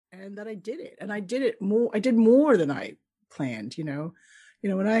and that I did it. And I did more than I planned, you know.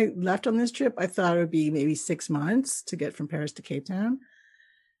 When I left on this trip, I thought it would be maybe 6 months to get from Paris to Cape Town.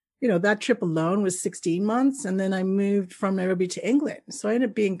 That trip alone was 16 months. And then I moved from Nairobi to England. So I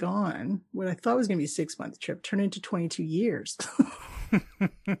ended up being gone. What I thought was going to be a 6-month trip turned into 22 years.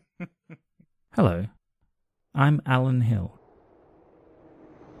 Hello, I'm Alan Hill.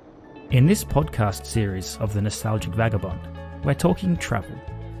 In this podcast series of the Nostalgic Vagabond, we're talking travel,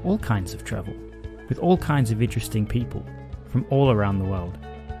 all kinds of travel, with all kinds of interesting people from all around the world.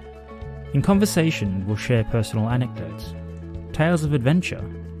 In conversation, we'll share personal anecdotes, tales of adventure,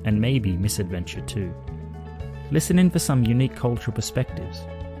 and maybe misadventure too. Listen in for some unique cultural perspectives,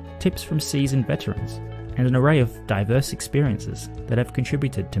 tips from seasoned veterans, and an array of diverse experiences that have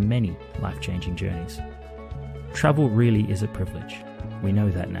contributed to many life-changing journeys. Travel really is a privilege. We know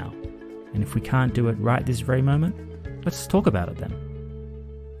that now. And if we can't do it right this very moment, let's talk about it then.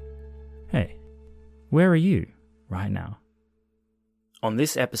 Hey, where are you right now? On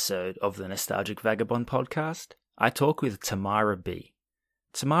this episode of the Nostalgic Vagabond podcast, I talk with Tamara Bee.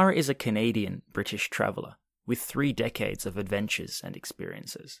 Tamara is a Canadian-British traveller with 3 decades of adventures and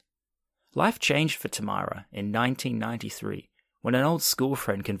experiences. Life changed for Tamara in 1993 when an old school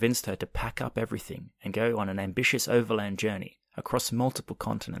friend convinced her to pack up everything and go on an ambitious overland journey across multiple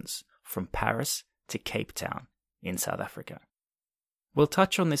continents from Paris to Cape Town in South Africa. We'll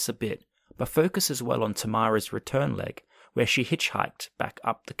touch on this a bit, but focus as well on Tamara's return leg, where she hitchhiked back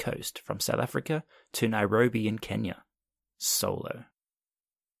up the coast from South Africa to Nairobi in Kenya, solo.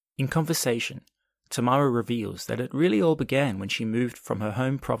 In conversation, Tamara reveals that it really all began when she moved from her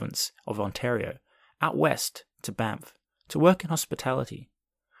home province of Ontario out west to Banff to work in hospitality.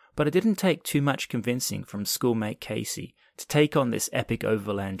 But it didn't take too much convincing from schoolmate Casey to take on this epic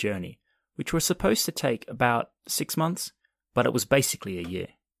overland journey, which was supposed to take about 6 months, but it was basically a year,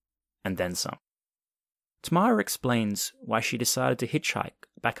 and then some. Tamara explains why she decided to hitchhike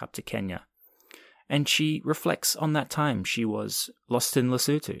back up to Kenya, and she reflects on that time she was lost in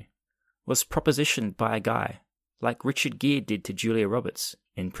Lesotho, was propositioned by a guy like Richard Gere did to Julia Roberts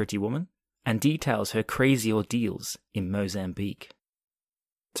in Pretty Woman, and details her crazy ordeals in Mozambique.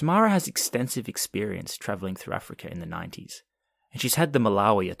 Tamara has extensive experience travelling through Africa in the 90's, and she's had the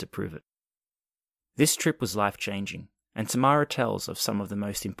Malawi to prove it. This trip was life-changing, and Tamara tells of some of the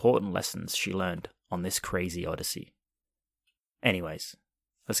most important lessons she learned on this crazy odyssey. Anyways,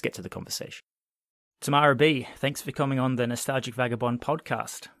 let's get to the conversation. Tamara Bee, thanks for coming on the Nostalgic Vagabond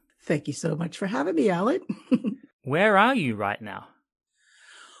podcast. Thank you so much for having me, Alan. Where are you right now?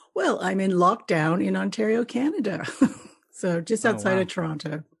 Well, I'm in lockdown in Ontario, Canada. So just outside of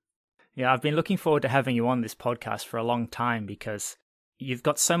Toronto. Yeah, I've been looking forward to having you on this podcast for a long time because you've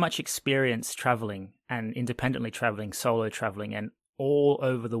got so much experience traveling and independently traveling, solo traveling, and all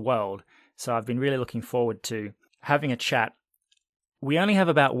over the world. So I've been really looking forward to having a chat. We only have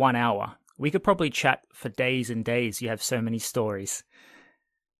about 1 hour. We could probably chat for days and days. You have so many stories.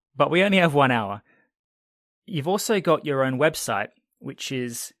 But we only have 1 hour. You've also got your own website, which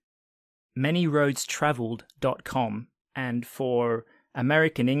is manyroadstraveled.com. And for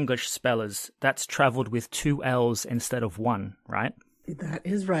American English spellers, that's traveled with 2 L's instead of 1, right? That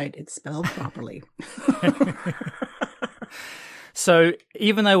is right. It's spelled properly. So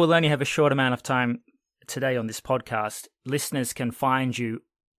even though we'll only have a short amount of time today on this podcast, listeners can find you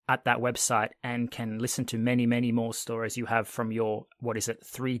at that website and can listen to many, many more stories you have from your,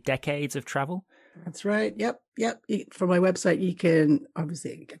 3 decades of travel? That's right. Yep. From my website, you can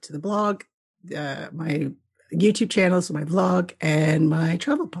obviously get to the blog, my YouTube channel, so my vlog, and my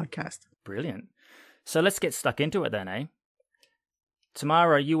travel podcast. Brilliant. So let's get stuck into it then, eh?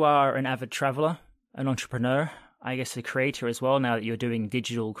 Tamara, you are an avid traveler, an entrepreneur, I guess a creator as well, now that you're doing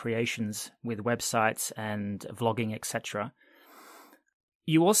digital creations with websites and vlogging, etc.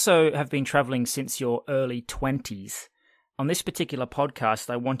 You also have been traveling since your early 20s. On this particular podcast,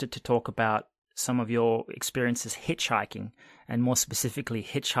 I wanted to talk about some of your experiences hitchhiking, and more specifically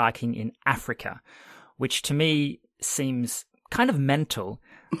hitchhiking in Africa, which to me seems kind of mental,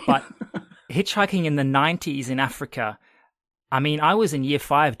 but hitchhiking in the 90s in Africa, I mean, I was in year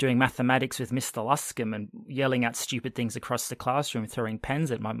 5 doing mathematics with Mr. Luscombe and yelling out stupid things across the classroom, throwing pens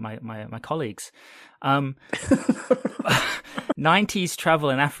at my colleagues. 90s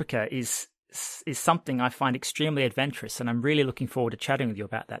travel in Africa is something I find extremely adventurous, and I'm really looking forward to chatting with you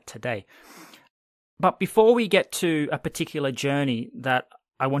about that today. But before we get to a particular journey that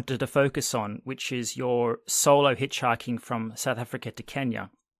I wanted to focus on, which is your solo hitchhiking from South Africa to Kenya,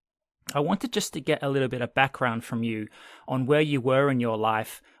 I wanted just to get a little bit of background from you on where you were in your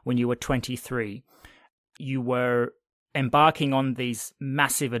life when you were 23. You were embarking on these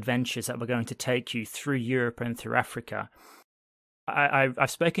massive adventures that were going to take you through Europe and through Africa.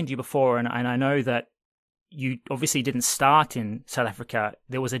 I've spoken to you before, and I know that you obviously didn't start in South Africa.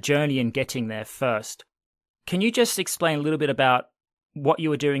 There was a journey in getting there first. Can you just explain a little bit about what you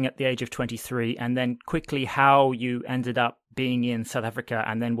were doing at the age of 23, and then quickly how you ended up being in South Africa,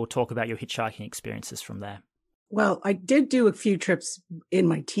 and then we'll talk about your hitchhiking experiences from there? Well, I did do a few trips in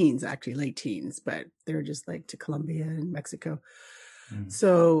my teens, actually late teens, but they were just like to Colombia and Mexico.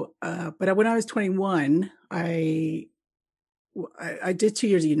 So, but when I was 21, I did 2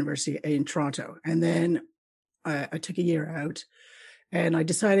 years of university in Toronto, and then I took a year out, and I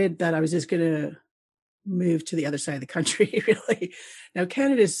decided that I was just going to move to the other side of the country, really. Now,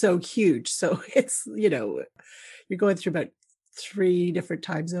 Canada is so huge. So it's, you're going through about 3 different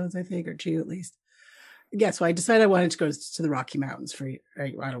time zones, I think, or 2 at least. Yeah, so I decided I wanted to go to the Rocky Mountains for, I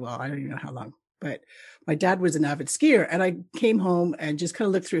don't even know how long. But my dad was an avid skier, and I came home and just kind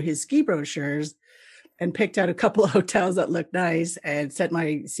of looked through his ski brochures and picked out a couple of hotels that looked nice and sent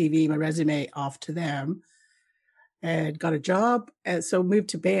my CV, my resume off to them, and got a job. And so moved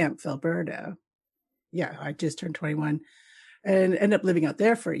to Banff, Alberta. Yeah, I just turned 21 and ended up living out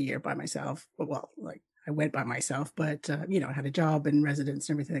there for a year by myself. Well, like I went by myself, but, I had a job and residence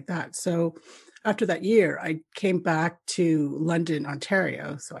and everything like that. So after that year, I came back to London,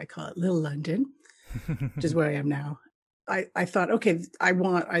 Ontario. So I call it Little London, which is where I am now. I thought, okay, I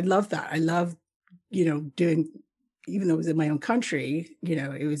love that. I love, doing, even though it was in my own country,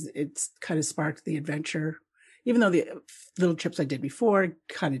 it's kind of sparked the adventure, even though the little trips I did before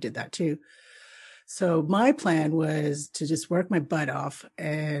kind of did that too. So my plan was to just work my butt off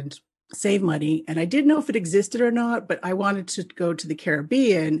and save money. And I didn't know if it existed or not, but I wanted to go to the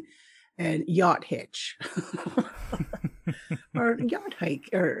Caribbean and yacht hitch or yacht hike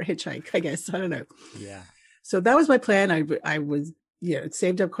or hitchhike, I guess. I don't know. Yeah. So that was my plan. I was,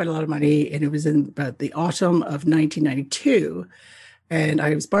 saved up quite a lot of money, and it was in about the autumn of 1992. And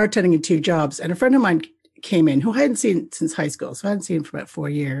I was bartending in 2 jobs, and a friend of mine came in who I hadn't seen since high school. So I hadn't seen him for about 4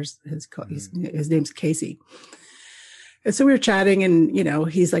 years. His name's Casey. And so we were chatting, and,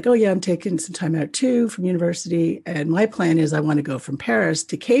 he's like, oh yeah, I'm taking some time out too from university. And my plan is I want to go from Paris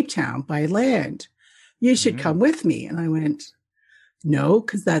to Cape Town by land. You should come with me. And I went, no,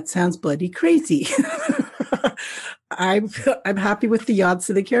 because that sounds bloody crazy. I'm happy with the yachts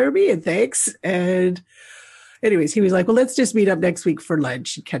in the Caribbean. Thanks. And anyways, he was like, well, let's just meet up next week for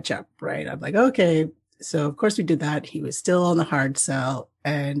lunch and catch up. Right. I'm like, okay. So of course we did that. He was still on the hard sell,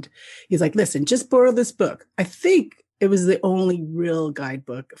 and he's like, listen, just borrow this book. I think it was the only real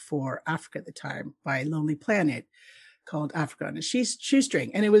guidebook for Africa at the time by Lonely Planet, called Africa on a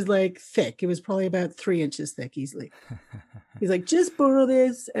Shoestring. And it was like thick. It was probably about 3 inches thick easily. He's like, just borrow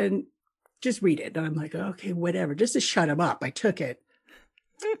this and just read it. And I'm like, okay, whatever, just to shut him up. I took it.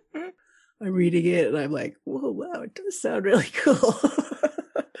 I'm reading it, and I'm like, whoa, wow, it does sound really cool.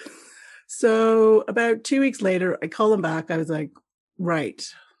 So about 2 weeks later, I call him back. I was like, right,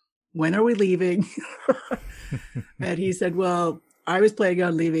 when are we leaving? And he said, well, I was planning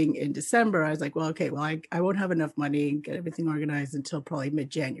on leaving in December. I was like, well, okay, well, I won't have enough money and get everything organized until probably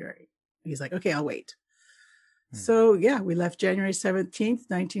mid-January. He's like, okay, I'll wait. So yeah, we left January 17th,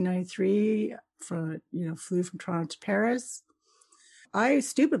 1993, flew from Toronto to Paris. I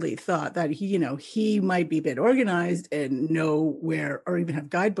stupidly thought that he might be a bit organized and know where, or even have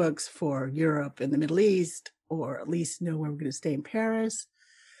guidebooks for Europe and the Middle East, or at least know where we're going to stay in Paris.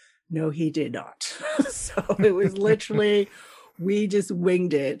 No, he did not. So it was literally, we just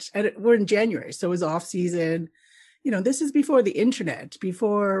winged it. And we're in January, so it was off season. This is before the internet,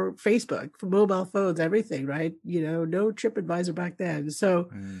 before Facebook, for mobile phones, everything, right? No TripAdvisor back then. So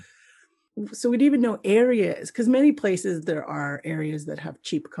we didn't even know areas, because many places there are areas that have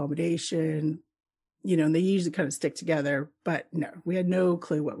cheap accommodation, and they usually kind of stick together. But no, we had no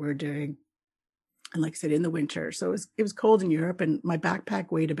clue what we were doing. And like I said, in the winter. So it was cold in Europe, and my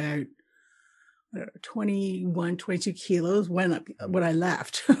backpack weighed about 21, 22 kilos when I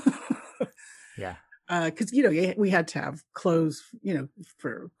left. Yeah. Because, we had to have clothes,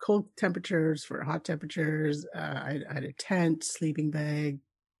 for cold temperatures, for hot temperatures. I had a tent, sleeping bag,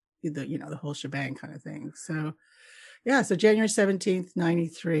 the whole shebang kind of thing. So, yeah, so January 17th,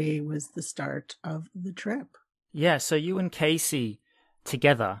 93 was the start of the trip. Yeah, so you and Casey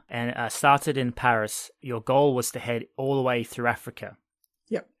together and started in Paris. Your goal was to head all the way through Africa.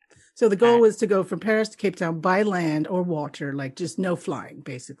 Yep. So the goal was to go from Paris to Cape Town by land or water, like just no flying,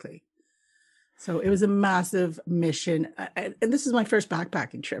 basically. So it was a massive mission. And this is my first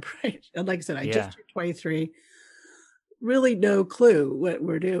backpacking trip, right? And like I said, I just turned 23. really no clue what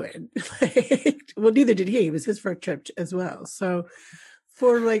we're doing. Well, neither did he. It was his first trip as well. So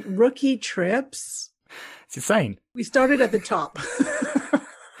for like rookie trips, It's insane. we started at the top.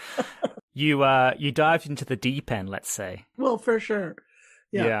 You dived into the deep end, let's say. Well, for sure.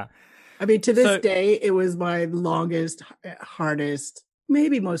 Yeah. I mean, to this day, it was my longest, hardest,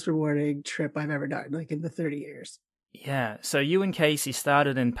 maybe most rewarding trip I've ever done, like in the 30 years. Yeah. So you and Casey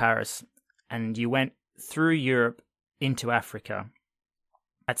started in Paris and you went through Europe into Africa.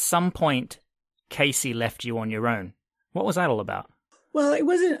 At some point, Casey left you on your own. What was that all about? Well, it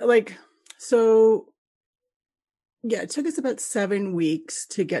wasn't like, so yeah, it took us about 7 weeks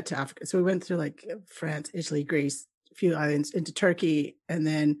to get to Africa. So we went through like France, Italy, Greece, a few islands into Turkey, and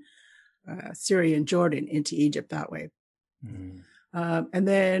then Syria and Jordan into Egypt that way. Mm. And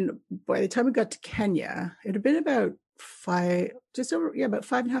then by the time we got to Kenya, it had been about about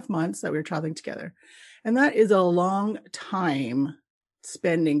 5.5 months that we were traveling together. And that is a long time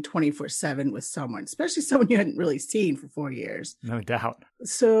spending 24/7 with someone, especially someone you hadn't really seen for 4 years. No doubt.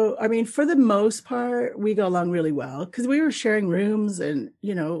 So, I mean, for the most part, we got along really well because we were sharing rooms and,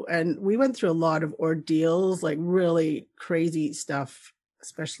 and we went through a lot of ordeals, like really crazy stuff,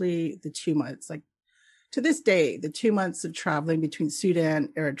 especially the 2 months. Like to this day, the 2 months of traveling between Sudan,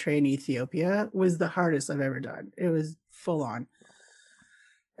 Eritrea, and Ethiopia was the hardest I've ever done. It was full on.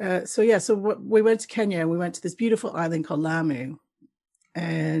 So we went to Kenya and we went to this beautiful island called Lamu.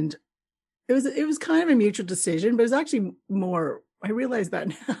 And it was kind of a mutual decision, but it was actually more, I realize that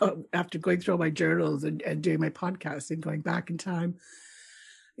now after going through all my journals and doing my podcast and going back in time.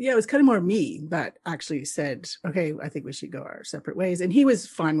 Yeah, it was kind of more me that actually said, okay, I think we should go our separate ways. And he was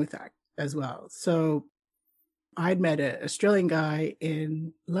fine with that as well. So I'd met an Australian guy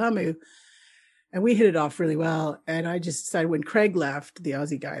in Lamu and we hit it off really well. And I just decided when Craig left, the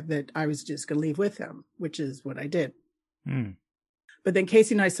Aussie guy, that I was just going to leave with him, which is what I did. Mm. But then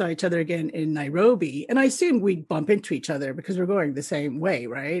Casey and I saw each other again in Nairobi, and I assumed we'd bump into each other because we're going the same way,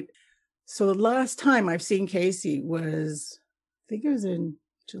 right? So the last time I've seen Casey was, I think it was in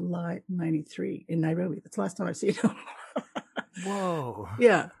July 93 in Nairobi. That's the last time I've seen him. Whoa.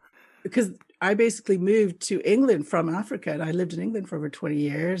 Yeah, because I basically moved to England from Africa, and I lived in England for over 20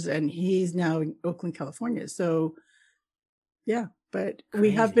 years, and he's now in Oakland, California. So yeah. But Crazy.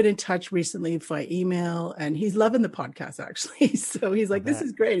 We have been in touch recently via email, and he's loving the podcast, actually. So he's like, this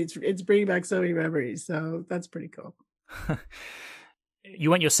is great. It's bringing back so many memories. So that's pretty cool. You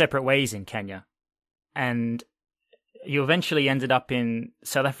went your separate ways in Kenya, and you eventually ended up in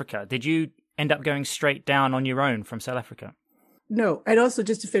South Africa. Did you end up going straight down on your own from South Africa? No. And also,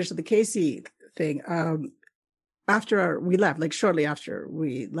 just to finish with the Casey thing, after we left, like shortly after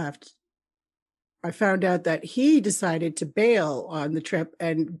we left, I found out that he decided to bail on the trip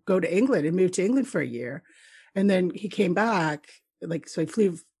and go to England and move to England for a year. And then he came back, so he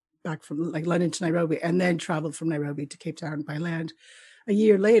flew back from London to Nairobi and then traveled from Nairobi to Cape Town by land a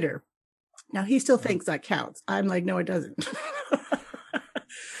year later. Now he still thinks that counts. I'm like, no, it doesn't.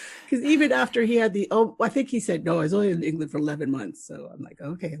 Because even after he had I think he said, no, I was only in England for 11 months. So I'm like,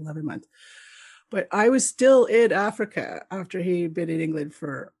 okay, 11 months. But I was still in Africa after he'd been in England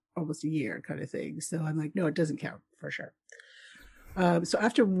for almost a year kind of thing. So I'm like, no, it doesn't count for sure. So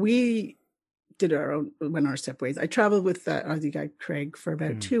after we went our separate ways, I traveled with that Aussie guy, Craig, for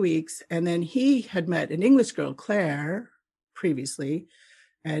about 2 weeks. And then he had met an English girl, Claire, previously.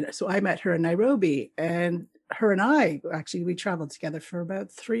 And so I met her in Nairobi, and her and I, actually, we traveled together for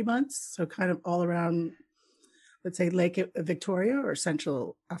about 3 months. So kind of all around, let's say Lake Victoria or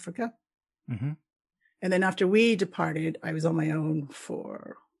Central Africa. Mm-hmm. And then after we departed, I was on my own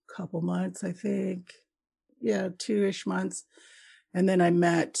for couple months, I think. Yeah, 2-ish months. And then I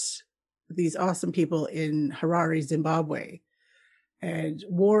met these awesome people in Harare, Zimbabwe. And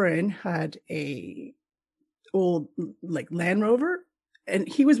Warren had a old Land Rover. And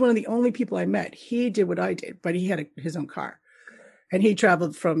he was one of the only people I met. He did what I did, but he had his own car. And he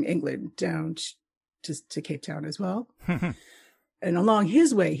traveled from England down to Cape Town as well. And along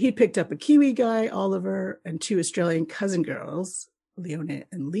his way, he picked up a Kiwi guy, Oliver, and 2 Australian cousin girls, Leona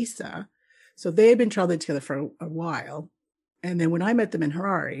and Lisa. So they had been traveling together for a while. And then when I met them in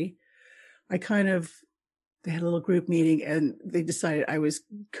Harare, they had a little group meeting and they decided I was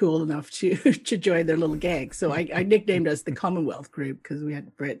cool enough to join their little gang. So I nicknamed us the Commonwealth group because we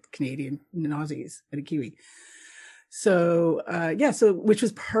had Brit, Canadian, and Aussies and a Kiwi. So, which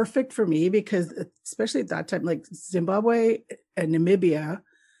was perfect for me because especially at that time, like Zimbabwe and Namibia,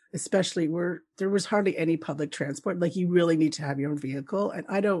 especially there was hardly any public transport. Like you really need to have your own vehicle. And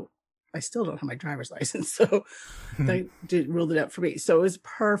I don't I still don't have my driver's license. So they ruled it out for me. So it was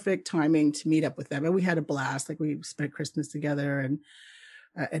perfect timing to meet up with them. And we had a blast. Like we spent Christmas together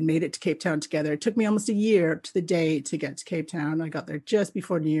and made it to Cape Town together. It took me almost a year to the day to get to Cape Town. I got there just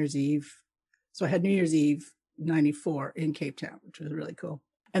before New Year's Eve. So I had New Year's Eve 94 in Cape Town, which was really cool.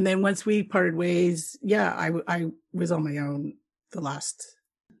 And then once we parted ways, I was on my own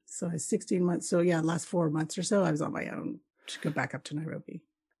so I was 16 months. So last 4 months or so, I was on my own to go back up to Nairobi.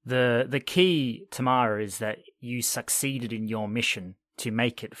 The key, Tamara, is that you succeeded in your mission to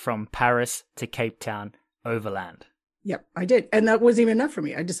make it from Paris to Cape Town overland. Yep, I did. And that wasn't even enough for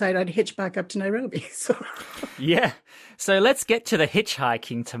me. I decided I'd hitch back up to Nairobi. So yeah. So let's get to the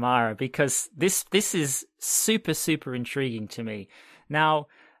hitchhiking, Tamara, because this is super, super intriguing to me. Now,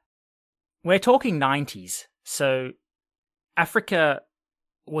 we're talking 90s. So Africa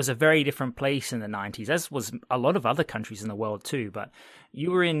was a very different place in the 90s, as was a lot of other countries in the world too. But you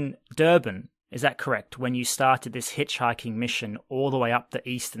were in Durban, is that correct, when you started this hitchhiking mission all the way up the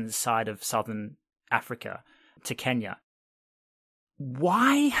eastern side of southern Africa to Kenya?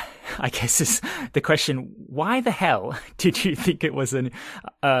 Why, I guess is the question, why the hell did you think it was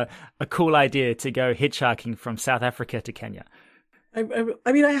a cool idea to go hitchhiking from South Africa to Kenya? I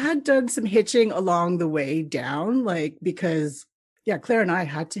mean, I had done some hitching along the way down, because Claire and I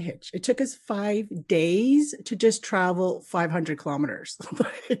had to hitch. It took us 5 days to just travel 500 kilometers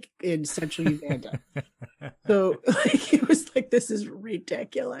in central Uganda. So it was like, this is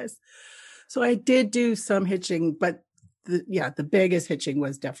ridiculous. So I did do some hitching, but the biggest hitching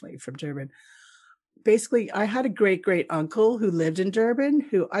was definitely from Durban. Basically, I had a great uncle who lived in Durban,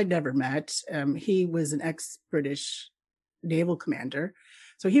 who I never met. He was an ex-British naval commander.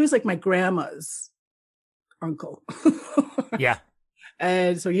 So he was like my grandma's uncle. Yeah.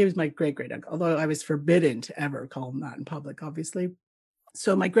 And so he was my great uncle, although I was forbidden to ever call him that in public, obviously.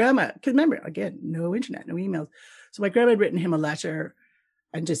 So my grandma, because remember, again, no internet, no emails. So my grandma had written him a letter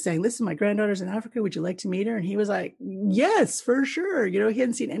and just saying, listen, my granddaughter's in Africa. Would you like to meet her? And he was like, yes, for sure. He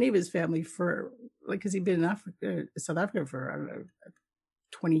hadn't seen any of his family because he'd been in South Africa for, I don't know,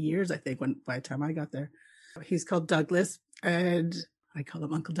 20 years, I think, by the time I got there. He's called Douglas, and I call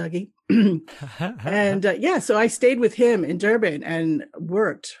him Uncle Dougie. And so I stayed with him in Durban and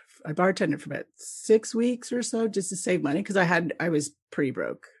worked. I bartended for about 6 weeks or so just to save money because I was pretty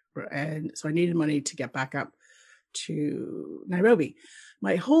broke. And so I needed money to get back up to Nairobi.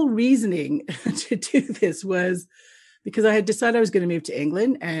 My whole reasoning to do this was because I had decided I was going to move to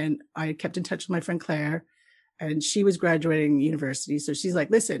England, and I kept in touch with my friend Claire, and she was graduating university. So she's like,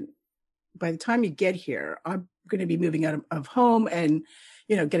 listen, by the time you get here, I'm going to be moving out of home and,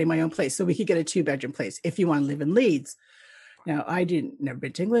 getting my own place. So we could get a 2-bedroom place if you want to live in Leeds. Now, never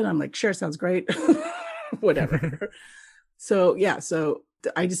been to England. I'm like, sure, sounds great. Whatever. So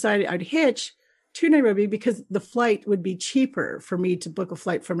I decided I'd hitch to Nairobi because the flight would be cheaper for me to book a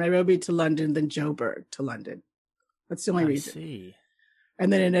flight from Nairobi to London than Joburg to London. That's the only reason. See.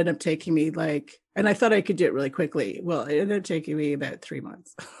 And then it ended up taking me and I thought I could do it really quickly. Well, it ended up taking me about 3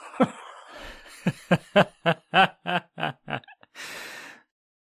 months.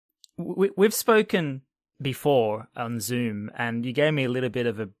 We've spoken before on Zoom, and you gave me a little bit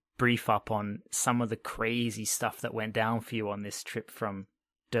of a brief up on some of the crazy stuff that went down for you on this trip from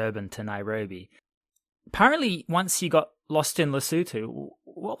Durban to Nairobi. Apparently, once you got lost in Lesotho,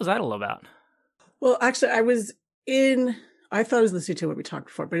 what was that all about? Well, actually, I thought it was Lesotho when we talked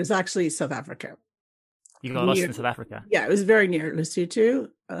before, but it's actually South Africa. You got lost in South Africa? Yeah, it was very near Lesotho.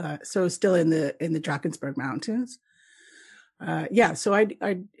 So still in the Drakensberg Mountains. So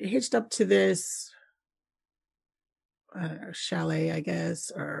I hitched up to this chalet, I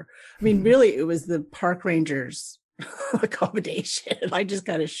guess, really it was the park rangers accommodation. I just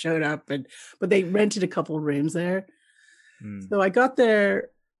kind of showed up but they rented a couple of rooms there. So I got there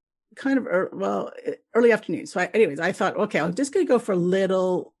kind of early afternoon. So I thought, okay, I'm just going to go for a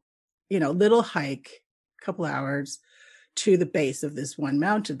little hike, couple hours to the base of this one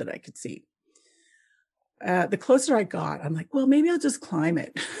mountain that I could see. The closer I got, I'm like, well, maybe I'll just climb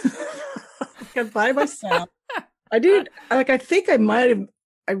it. I'm by myself. I think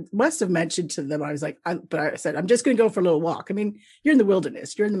I must have mentioned to them, I was like, but I said, I'm just going to go for a little walk. I mean, you're in the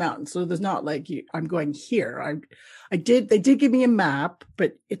wilderness, you're in the mountains. So there's not I'm going here. they did give me a map,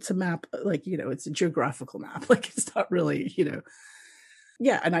 but it's a map, it's a geographical map. It's not really,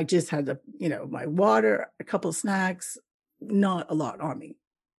 and I just had my water, a couple of snacks, not a lot on me.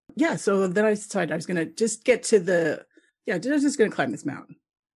 Yeah. So then I decided I was going to just get to I was just going to climb this mountain.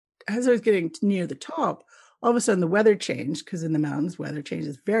 As I was getting near the top, all of a sudden the weather changed, because in the mountains, weather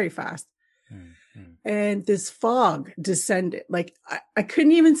changes very fast. And this fog descended. Like I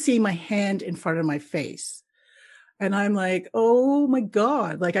couldn't even see my hand in front of my face. And I'm like, oh my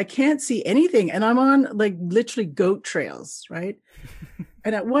God, like I can't see anything. And I'm on like literally goat trails, right?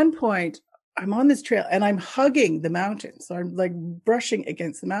 And at one point, I'm on this trail and I'm hugging the mountain. So I'm like brushing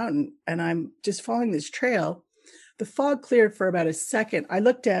against the mountain and I'm just following this trail. The fog cleared for about a second. I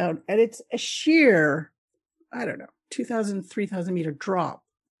look down and it's a sheer, I don't know, 2,000, 3,000 meter drop.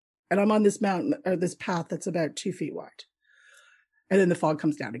 And I'm on this mountain or this path that's about 2 feet wide. And then the fog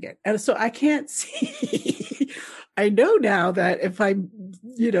comes down again. And so I can't see. I know now that if I,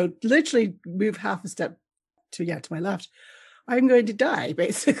 literally move half a step to my left, I'm going to die,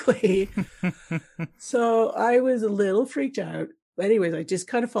 basically. So I was a little freaked out. But anyways, I just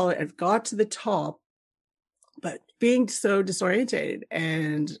kind of followed and got to the top. But being so disorientated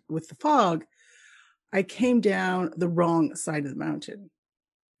and with the fog, I came down the wrong side of the mountain.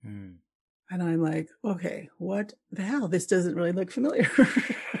 Mm. And I'm like, okay, what the hell? This doesn't really look familiar.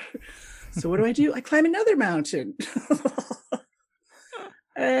 So what do? I climb another mountain.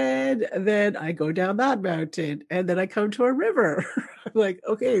 And then I go down that mountain and then I come to a river. I'm like,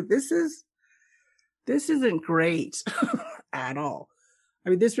 okay, this isn't great at all. I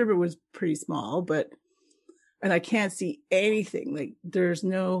mean, this river was pretty small, and I can't see anything. Like there's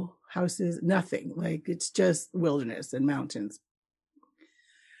no houses, nothing. Like it's just wilderness and mountains.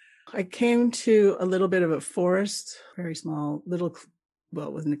 I came to a little bit of a forest, very small,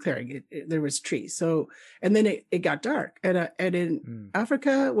 it wasn't a clearing. There was trees. So, and then it got dark. And in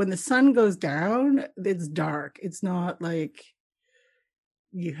Africa, when the sun goes down, it's dark. It's not like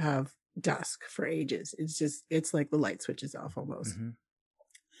you have dusk for ages. It's like the light switches off almost. Mm-hmm.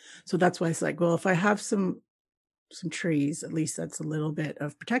 So that's why it's like, well, if I have some trees, at least that's a little bit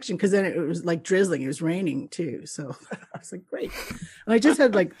of protection. Cause then it was like drizzling. It was raining too. So I was like, great. And I just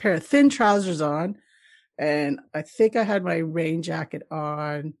had like a pair of thin trousers on and I think I had my rain jacket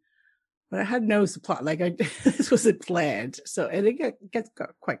on, but I had no supply. Like this wasn't planned. So, and it got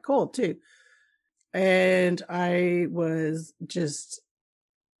quite cold too. And I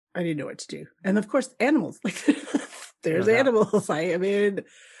didn't know what to do. And of course, animals, like there's animals. I mean,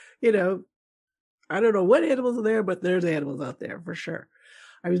 I don't know what animals are there, but there's animals out there for sure.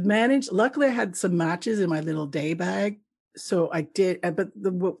 Luckily I had some matches in my little day bag. So I did, but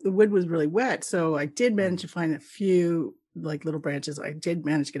the wood was really wet. So I did manage to find a few like little branches. I did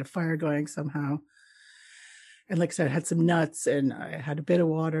manage to get a fire going somehow. And like I said, I had some nuts and I had a bit of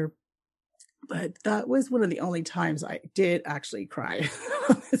water, but that was one of the only times I did actually cry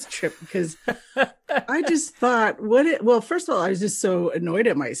on this trip because I just thought, first of all, I was just so annoyed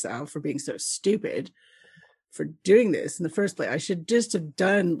at myself for being so stupid for doing this in the first place. I should just have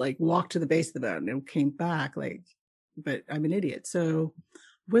walked to the base of the mountain and came back but I'm an idiot. So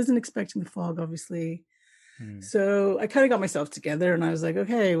wasn't expecting the fog, obviously. So I kind of got myself together and I was like,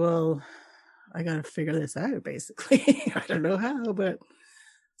 okay, well, I got to figure this out basically. I don't know how, but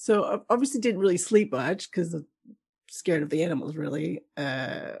so I obviously didn't really sleep much because I'm scared of the animals really.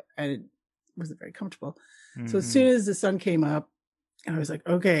 And it wasn't very comfortable. Mm-hmm. So as soon as the sun came up, I was like,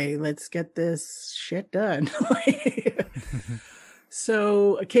 okay, let's get this shit done.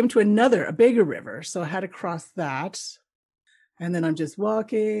 So I came to a bigger river. So I had to cross that. And then I'm just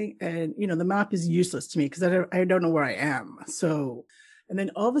walking and, the map is useless to me because I don't know where I am. So, and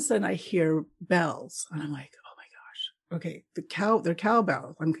then all of a sudden I hear bells and I'm like, oh my gosh, okay, they're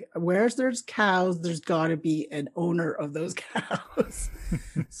cowbells. There's cows, there's gotta be an owner of those cows.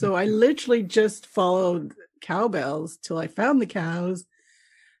 So I literally just followed cowbells till I found the cows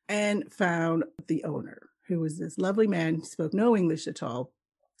and found the owner, who was this lovely man. He spoke no English at all,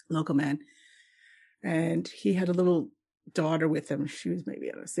 local man. And he had a little daughter with him. She was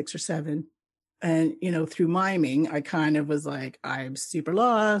maybe 6 or 7. And, through miming, I kind of was like, I'm super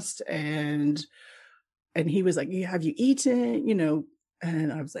lost. And he was like, have you eaten?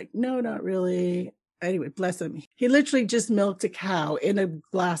 And I was like, no, not really. Anyway, bless him. He literally just milked a cow in a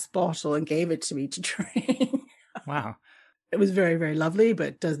glass bottle and gave it to me to drink. Wow. It was very, very lovely,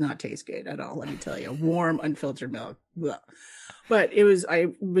 but does not taste good at all. Let me tell you, warm, unfiltered milk. But I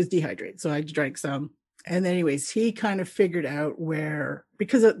was dehydrated. So I drank some. And anyways, he kind of figured out where,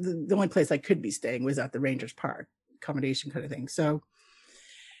 because the only place I could be staying was at the Rangers Park, accommodation kind of thing. So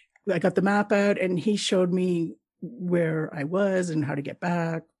I got the map out and he showed me where I was and how to get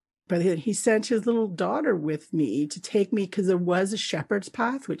back. But he sent his little daughter with me to take me because there was a shepherd's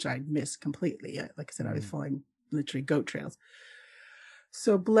path, which I missed completely. Like I said, I was following literally goat trails.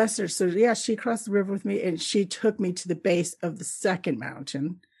 So bless her. So yeah, she crossed the river with me and she took me to the base of the second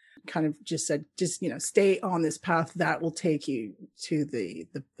mountain. Kind of just said, stay on this path that will take you to the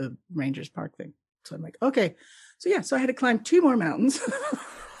Rangers Park thing. So I'm like, okay. So yeah, so I had to climb 2 more mountains.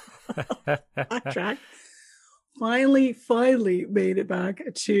 Backtrack. Finally made it back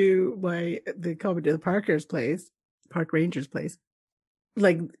to the park ranger's place,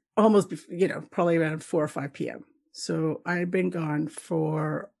 like almost, probably around 4 or 5 p.m. So I had been gone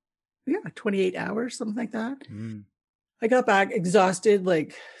for 28 hours, something like that. I got back exhausted,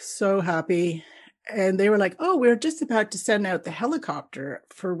 like so happy. And they were like, oh, we're just about to send out the helicopter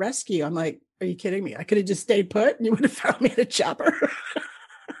for rescue. I'm like, are you kidding me? I could have just stayed put and you would have found me in a chopper.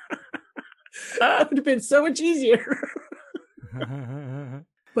 That would have been so much easier.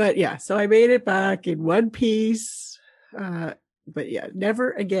 But yeah, so I made it back in one piece. But yeah,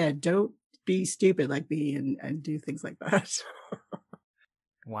 never again. Don't be stupid like me and do things like that.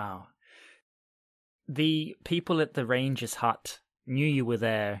 Wow. The people at the ranger's hut knew you were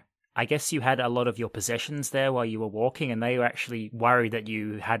there. I guess you had a lot of your possessions there while you were walking, and they were actually worried that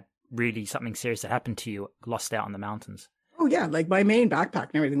you had really something serious that happened to you, lost out in the mountains. Oh yeah, like my main backpack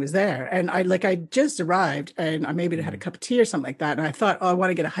and everything was there. And I just arrived and I maybe had a cup of tea or something like that. And I thought, oh, I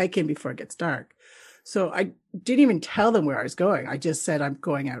want to get a hike in before it gets dark. So I didn't even tell them where I was going. I just said, I'm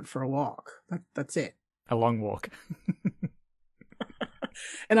going out for a walk. That's it. A long walk.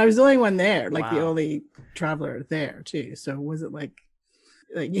 And I was the only one there, like Wow. the only traveler there too. So it wasn't like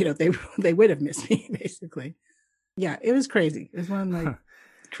they would have missed me basically. Yeah, it was crazy. It was one of my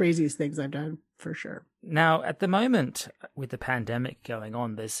craziest things I've done for sure. Now, at the moment, with the pandemic going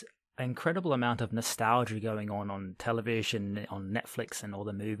on, there's an incredible amount of nostalgia going on television, on Netflix and all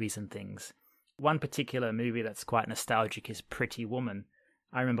the movies and things. One particular movie that's quite nostalgic is Pretty Woman.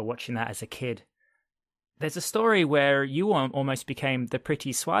 I remember watching that as a kid. There's a story where you almost became the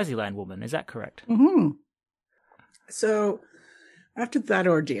pretty Swaziland woman. Is that correct? Mm-hmm. So after that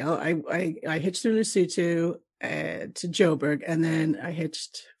ordeal, I hitched through Lesotho to Joburg, and then I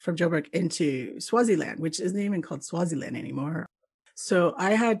hitched from Joburg into Swaziland, which isn't even called Swaziland anymore. So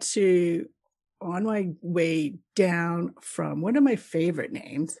I had to, on my way down from one of my favorite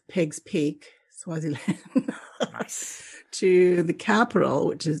names, Pig's Peak, Swaziland, Nice. to the capital,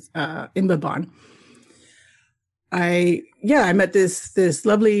 which is Mbabane. I met this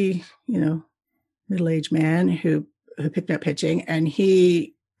lovely, middle-aged man who picked me up hitching, and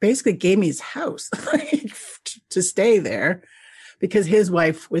he basically gave me his house to stay there because his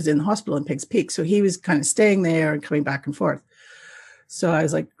wife was in the hospital in Pig's Peak. So he was kind of staying there and coming back and forth. So I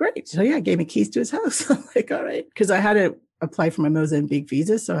was like, great. So yeah, gave me keys to his house. I'm like, all right. Because I had to apply for my Mozambique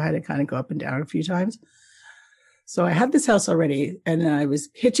visa. So I had to kind of go up and down a few times. So I had this house already, and I was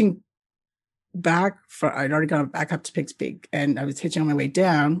hitching back I'd already gone back up to Pig's Peak, and I was hitching on my way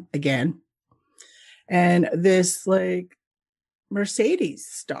down again. And this like Mercedes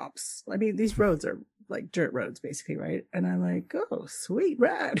stops. I mean, these roads are like dirt roads basically, right? And I'm like, oh, sweet,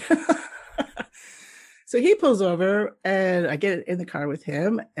 rad. So he pulls over and I get in the car with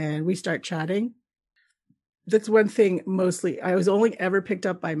him and we start chatting. That's one thing mostly. I was only ever picked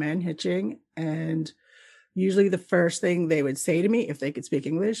up by men hitching, and usually the first thing they would say to me, if they could speak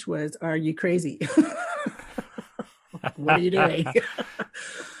English, was, are you crazy? What are you doing?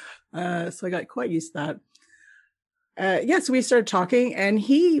 So I got quite used to that. So we started talking, and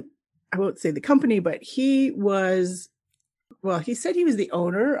I won't say the company, but he said he was the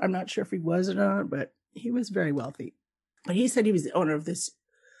owner. I'm not sure if he was or not, but he was very wealthy. But he said he was the owner of this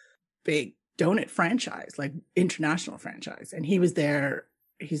big donut franchise, like international franchise. And he was there.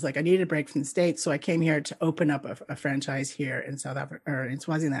 He's like, I needed a break from the States. So I came here to open up a franchise here in South Africa, or in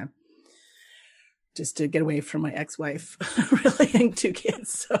Swaziland, just to get away from my ex-wife, really, and 2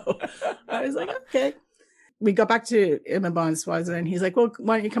 kids. So I was like, okay. We got back to Mbabane, Swaziland. He's like, well,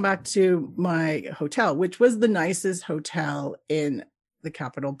 why don't you come back to my hotel, which was the nicest hotel in the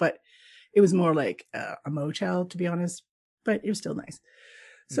capital, but it was more like a motel, to be honest, but it was still nice.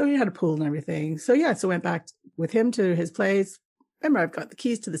 So he had a pool and everything. So yeah, so went back with him to his place. Remember, I've got the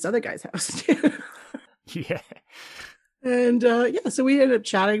keys to this other guy's house too. Yeah. And so we ended up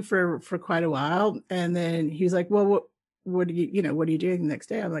chatting for quite a while. And then he was like, well, what are you doing the next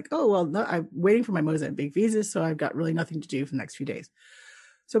day? I'm like, oh, well, no, I'm waiting for my Mozambique visa. So I've got really nothing to do for the next few days.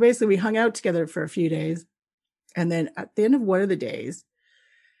 So basically we hung out together for a few days. And then at the end of one of the days,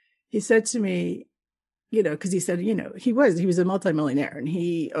 he said to me, because he said, he was a multimillionaire and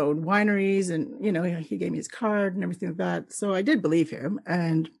he owned wineries, and, he gave me his card and everything like that. So I did believe him.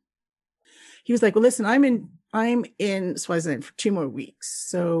 And he was like, well, listen, I'm in Swaziland for 2 more weeks.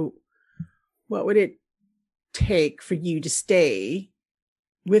 So what would it take for you to stay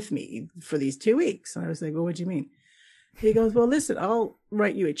with me for these 2 weeks? And I was like, well, what do you mean? He goes, well, listen, I'll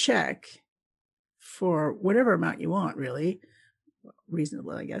write you a check for whatever amount you want, really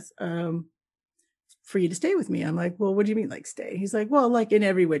reasonable, I guess. for you to stay with me. I'm like, well, what do you mean like stay? He's like, well, like in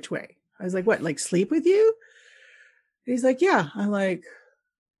every which way. I was like, what, like sleep with you? He's like, yeah. I'm like,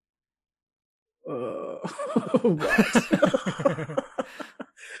 what?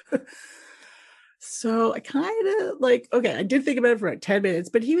 So I kind of like, okay, I did think about it for like 10 minutes,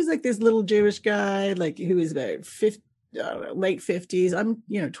 but he was like this little Jewish guy, like who was about 50, late 50s. I'm,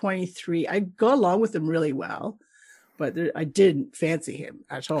 23. I got along with him really well, but I didn't fancy him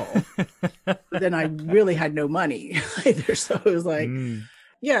at all. But then I really had no money either. So it was like,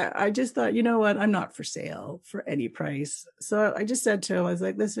 yeah, I just thought, you know what? I'm not for sale for any price. So I just said to him, I was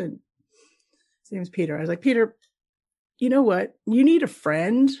like, listen, his name's Peter. I was like, Peter, you know what? You need a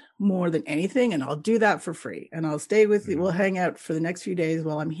friend more than anything, and I'll do that for free. And I'll stay with you. We'll hang out for the next few days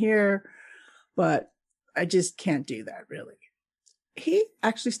while I'm here, but I just can't do that, really. He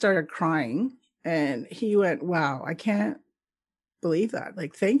actually started crying, and he went, wow, I can't believe that.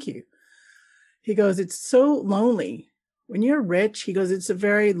 Like, thank you. He goes, it's so lonely. When you're rich, he goes, it's a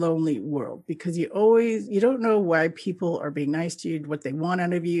very lonely world because you don't know why people are being nice to you, what they want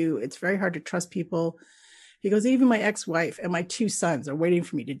out of you. It's very hard to trust people. He goes, even my ex-wife and my 2 sons are waiting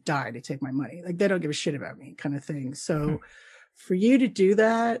for me to die to take my money. Like, they don't give a shit about me, kind of thing. So for you to do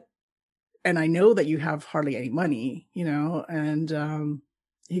that, and I know that you have hardly any money, and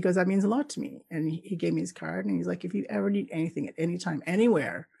he goes, that means a lot to me. And he gave me his card, and he's like, if you ever need anything at any time,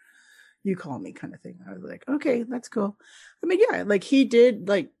 anywhere, you call me, kind of thing. I was like, okay, that's cool. I mean, yeah, like he did,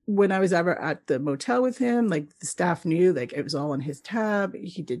 like when I was ever at the motel with him, like the staff knew, like it was all on his tab.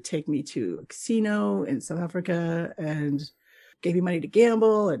 He did take me to a casino in South Africa and gave me money to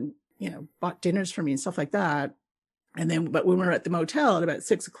gamble and, bought dinners for me and stuff like that. And then, but when we were at the motel at about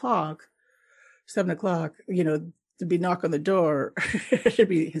 6 o'clock, 7 o'clock, there'd be a knock on the door. It'd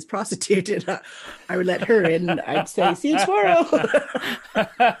be his prostitute, and I would let her in. And I'd say, "See you tomorrow."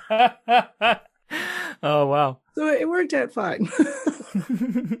 Oh wow! So it worked out fine.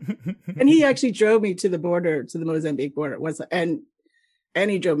 And he actually drove me to the border, to the Mozambique border, and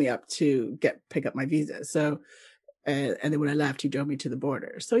he drove me up to pick up my visa. So, and then when I left, he drove me to the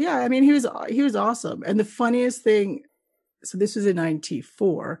border. So yeah, I mean, he was awesome. And the funniest thing, so this was in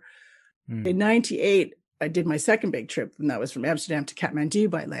 94. In 98. I did my second big trip, and that was from Amsterdam to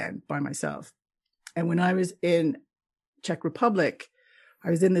Kathmandu by land by myself. And when I was in Czech Republic, I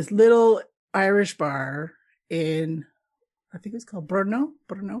was in this little Irish bar in, I think it's called Brno,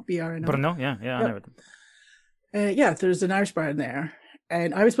 B-R-N-O. Brno, yeah, I know it. Yeah, there's an Irish bar in there.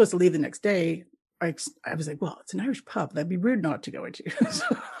 And I was supposed to leave the next day. I was like, well, it's an Irish pub. That'd be rude not to go into.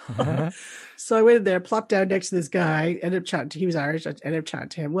 So I went there, plopped down next to this guy, ended up chatting to, he was Irish, I ended up chatting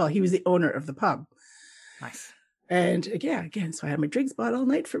to him. Well, he was the owner of the pub. Nice. And yeah, again, so I had my drinks bought all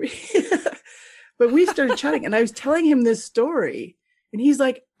night for me. But we started chatting, and I was telling him this story, and he's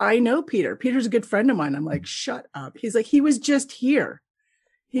like, I know Peter. Peter's a good friend of mine. I'm like, shut up. He's like, he was just here.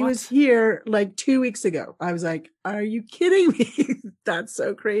 He was here like 2 weeks ago. I was like, are you kidding me? That's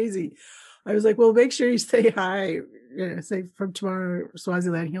so crazy. I was like, well, make sure you say hi. Say from tomorrow,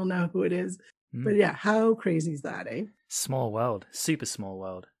 Swaziland, he'll know who it is. But yeah, how crazy is that, eh? Small world. Super small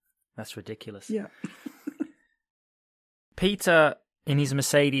world. That's ridiculous. Yeah. Peter, in his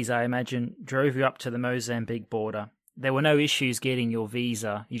Mercedes, I imagine, drove you up to the Mozambique border. There were no issues getting your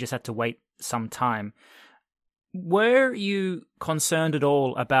visa. You just had to wait some time. Were you concerned at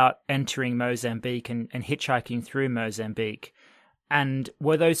all about entering Mozambique and hitchhiking through Mozambique? And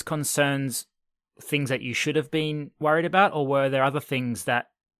were those concerns things that you should have been worried about, or were there other things that,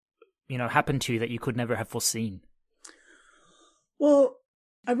 happened to you that you could never have foreseen? Well,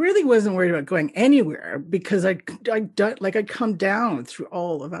 I really wasn't worried about going anywhere because I'd come down through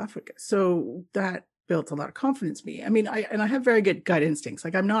all of Africa. So that built a lot of confidence in me. I mean, I have very good gut instincts.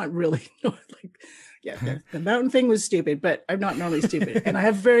 Like, I'm not really the mountain thing was stupid, but I'm not normally stupid. And I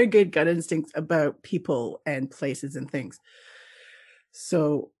have very good gut instincts about people and places and things.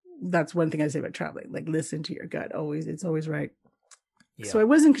 So that's one thing I say about traveling, like listen to your gut. It's always right. Yeah. So I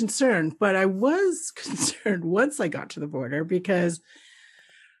wasn't concerned, but I was concerned once I got to the border because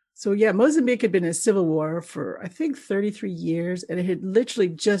Mozambique had been in a civil war for, I think, 33 years. And it had literally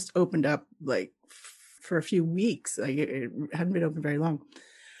just opened up like for a few weeks. Like it hadn't been open very long.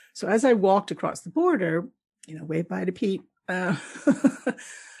 So as I walked across the border, wave bye to Pete, the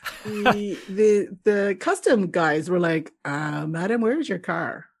custom guys were like, madam, where's your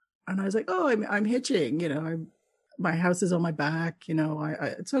car? And I was like, oh, I'm hitching, my house is on my back,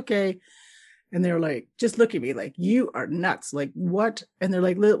 it's okay. And they were like, just look at me like, you are nuts. Like, what? And they're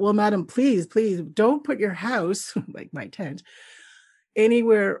like, well, madam, please don't put your house, like my tent,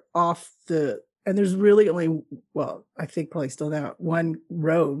 anywhere off the And there's really only, well, I think probably still now, one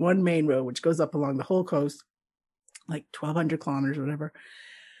main road, which goes up along the whole coast, like 1,200 kilometers or whatever.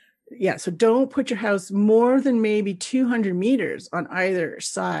 Yeah. So don't put your house more than maybe 200 meters on either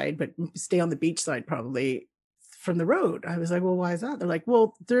side, but stay on the beach side probably from the road. I was like, well, why is that? They're like,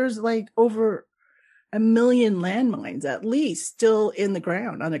 well, there's like over 1 million landmines at least still in the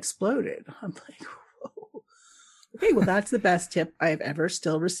ground, unexploded. I'm like, whoa. Okay, well, that's the best tip I've ever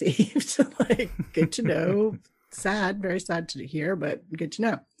still received. Like, good to know. Sad, very sad to hear, but good to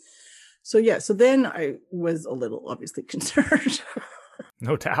know. So yeah, so then I was a little obviously concerned.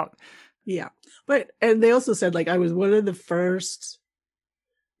 No doubt. Yeah. And they also said like I was one of the first,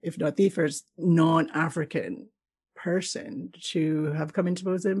 if not the first, non-African person to have come into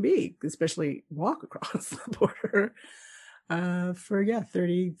Mozambique, especially walk across the border for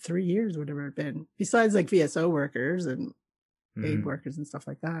 33 years, whatever it's been, besides like VSO workers and aid workers and stuff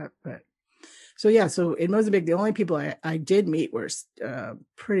like that. But so yeah, so in Mozambique, the only people I did meet were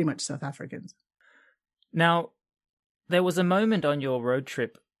pretty much South Africans. Now, there was a moment on your road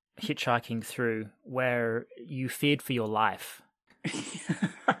trip hitchhiking through where you feared for your life.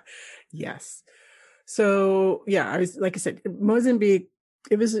 Yes. So yeah, I was, like I said, Mozambique,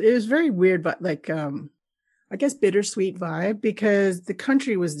 it was very weird, but like, I guess bittersweet vibe because the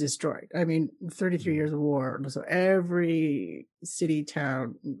country was destroyed. I mean, 33 years of war. So every city,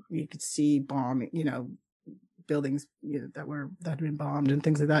 town, you could see bombing, buildings that had been bombed and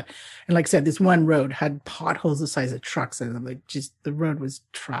things like that. And like I said, this one road had potholes the size of trucks and like just the road was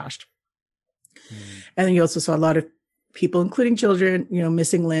trashed. And then you also saw a lot of people, including children,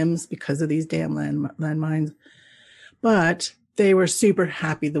 missing limbs because of these damn landmines. But they were super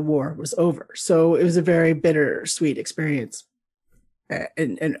happy the war was over. So it was a very bittersweet experience.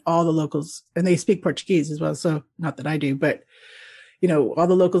 And all the locals, and they speak Portuguese as well. So not that I do, but, all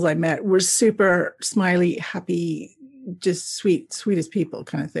the locals I met were super smiley, happy, just sweetest people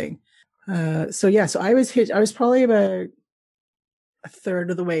kind of thing. So I was probably about a third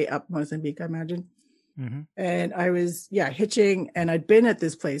of the way up Mozambique, I imagine. And I was, hitching, and I'd been at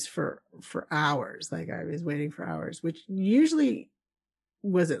this place for hours. Like I was waiting for hours, which usually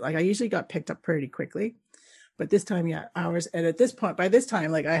wasn't like I usually got picked up pretty quickly, but this time, hours. And by this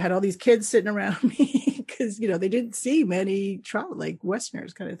time, like I had all these kids sitting around me because, they didn't see many travel, like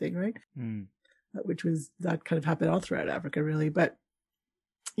Westerners kind of thing. Right. That kind of happened all throughout Africa really. But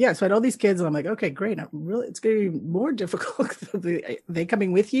yeah, so I had all these kids and I'm like, okay, great. It's going to be more difficult. Are they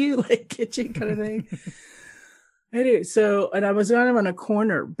coming with you? Like kitchen kind of thing. Anyway, and I was on a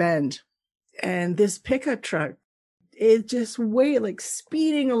corner bend and this pickup truck, it just like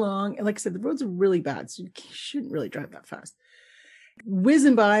speeding along. And like I said, the roads are really bad. So you shouldn't really drive that fast.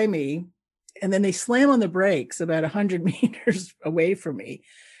 Whizzing by me. And then they slam on the brakes about 100 meters away from me.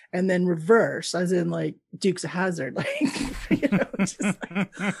 And then reverse, as in like Dukes of Hazzard, like, just like,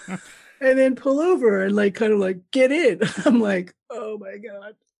 and then pull over and like kind of like get in. I'm like, oh my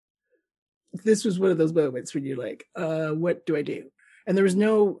God. This was one of those moments when you're like, what do I do? And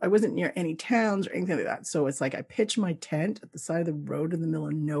I wasn't near any towns or anything like that. So it's like I pitch my tent at the side of the road in the middle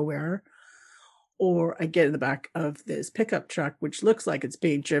of nowhere, or I get in the back of this pickup truck, which looks like it's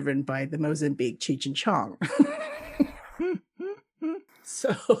being driven by the Mozambique Cheech and Chong.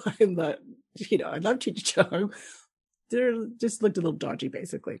 So I'm not, I love Cheech and Chong. They just looked a little dodgy,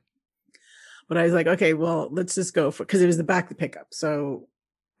 basically. But I was like, okay, well, let's just go for it, because it was the back of the pickup. So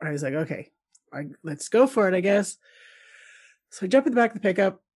I was like, okay, let's go for it, I guess. So I jump in the back of the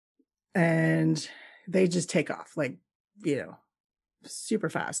pickup and they just take off, like, super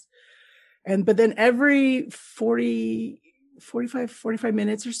fast. But then every 45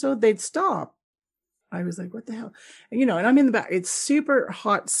 minutes or so, they'd stop. I was like, what the hell? And, and I'm in the back. It's super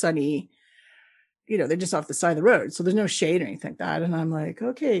hot, sunny. They're just off the side of the road. So there's no shade or anything like that. And I'm like,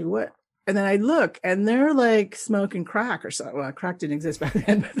 okay, what? And then I look and they're like smoking crack or something. Well, crack didn't exist back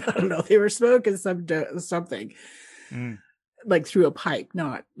then, but I don't know. They were smoking something like through a pipe,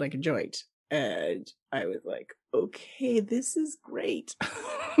 not like a joint. And I was like, okay, this is great.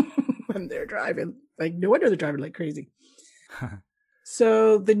 And they're driving. Like, no wonder they're driving like crazy.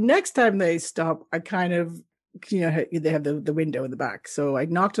 So the next time they stop, I kind of, they have the window in the back. So I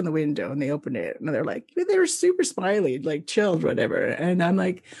knocked on the window and they opened it and they're like, they were super smiley, like chilled, whatever. And I'm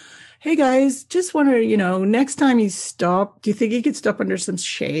like, hey guys, just want to, next time you stop, do you think you could stop under some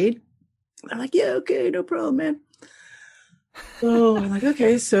shade? I'm like, yeah, okay, no problem, man. So I'm like,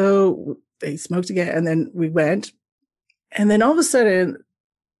 okay. So they smoked again and then we went. And then all of a sudden,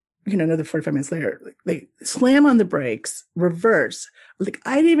 another 45 minutes later, like, they slam on the brakes, reverse. Like,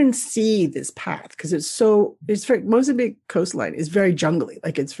 I didn't even see this path because it's very, Mozambique coastline is very jungly.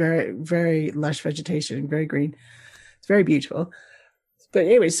 Like, it's very, very lush vegetation, very green. It's very beautiful. But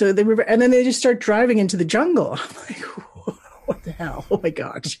anyway, so and then they just start driving into the jungle. I'm like, what the hell? Oh my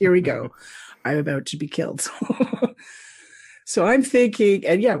gosh, here we go. I'm about to be killed. So I'm thinking,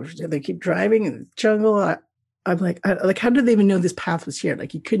 and yeah, they keep driving in the jungle. I'm like, how did they even know this path was here?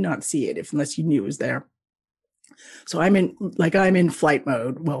 Like, you could not see it unless you knew it was there. So I'm in flight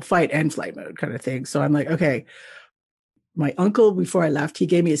mode, well, fight and flight mode kind of thing. So I'm like, okay. My uncle, before I left, he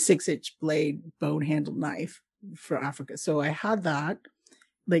gave me a 6-inch blade bone-handled knife for Africa. So I had that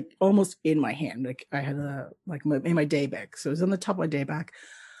like almost in my hand. Like, I had in my day bag. So it was on the top of my day bag.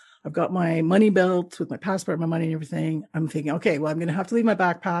 I've got my money belt with my passport, my money and everything. I'm thinking, okay, well, I'm going to have to leave my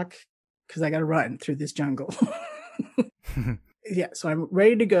backpack because I got to run through this jungle. Yeah. So I'm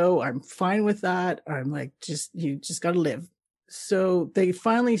ready to go. I'm fine with that. I'm like, you just got to live. So they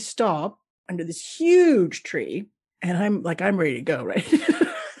finally stop under this huge tree and I'm ready to go. Right.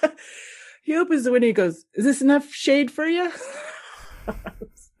 He opens the window. He goes, "Is this enough shade for you?" I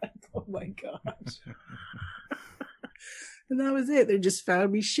was like, oh my gosh. And that was it. They just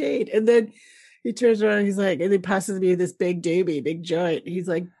found me shade. And then he turns around and he's like, and he passes me this big doobie, big joint. He's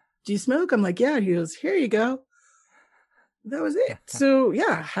like, "Do you smoke?" I'm like, "Yeah." He goes, "Here you go." That was it. So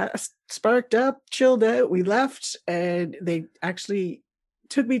yeah, sparked up, chilled out. We left and they actually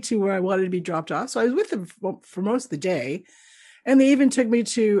took me to where I wanted to be dropped off. So I was with them for most of the day. And they even took me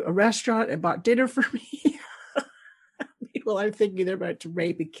to a restaurant and bought dinner for me. Well, I'm thinking they're about to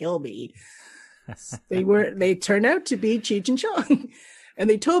rape and kill me. They turned out to be Cheech and Chong. And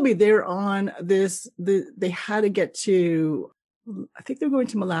they told me they're on they had to get to, I think they're going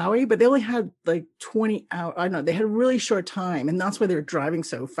to Malawi, but they only had like 20 hours. I don't know. They had a really short time. And that's why they were driving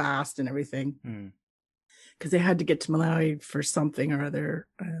so fast and everything. Because they had to get to Malawi for something or other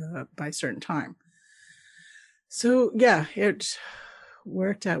by a certain time. So yeah, it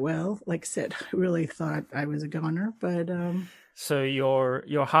worked out well. Like I said, I really thought I was a goner, but so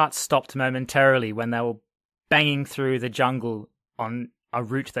your heart stopped momentarily when they were banging through the jungle on a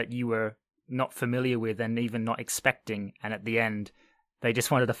route that you were not familiar with and even not expecting, and at the end they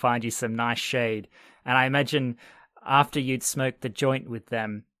just wanted to find you some nice shade. And I imagine after you'd smoked the joint with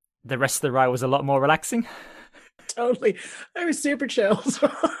them, the rest of the ride was a lot more relaxing. Totally. I was super chilled.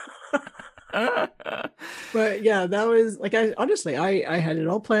 But yeah, that was like, I had it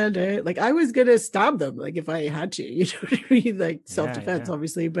all planned out. Like, I was gonna stab them, like, if I had to, you know what I mean? Like, self-defense,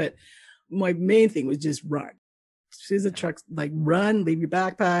 obviously, but my main thing was just run. As soon as the truck's like, run, leave your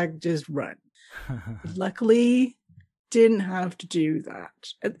backpack, just run. Luckily, didn't have to do that.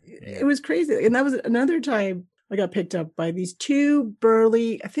 It was crazy. And that was another time I got picked up by these two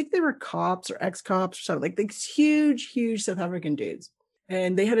burly, I think they were cops or ex-cops or something, like these huge South African dudes.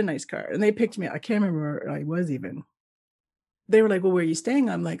 And they had a nice car and they picked me up. I can't remember where I was even. They were like, "Well, where are you staying?"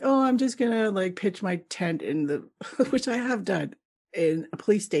 I'm like, "Oh, I'm just going to like pitch my tent in which I have done, in a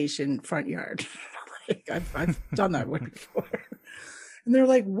police station front yard." Like, I've done that one before. And they're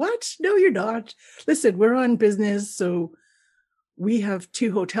like, "What? No, you're not. Listen, we're on business. So we have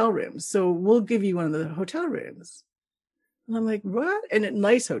 2 hotel rooms. So we'll give you one of the hotel rooms." And I'm like, "What?" And a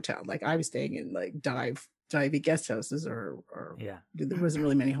nice hotel. Like, I was staying in like divey guest houses or there wasn't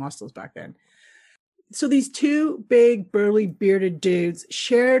really many hostels back then. So these 2 big burly bearded dudes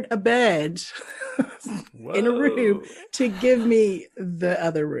shared a bed in a room to give me the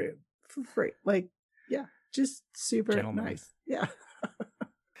other room for free. Like, yeah, just super Gentlemen. Nice. Yeah.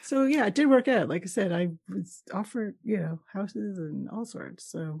 So yeah, it did work out. Like I said, I was offered, houses and all sorts.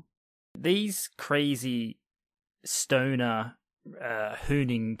 So these crazy stoner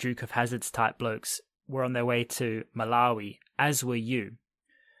hooning Duke of Hazzards type blokes were on their way to Malawi, as were you.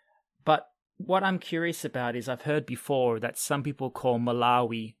 But what I'm curious about is I've heard before that some people call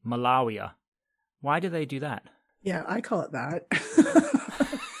Malawi Malawia. Why do they do that? Yeah, I call it that.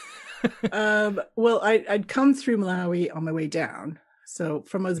 Well, I'd come through Malawi on my way down. So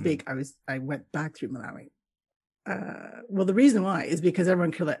from Mozambique, I went back through Malawi. Well, the reason why is because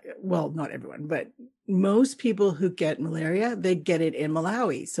not everyone, but most people who get malaria, they get it in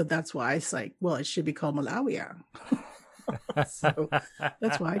Malawi. So that's why it's like, well, it should be called Malawia. So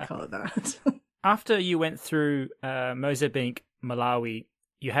that's why I call it that. After you went through Mozambique, Malawi,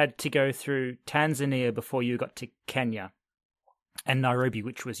 you had to go through Tanzania before you got to Kenya and Nairobi,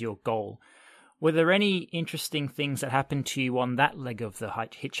 which was your goal. Were there any interesting things that happened to you on that leg of the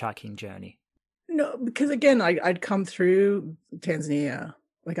hitchhiking journey? No, because again, I'd come through Tanzania.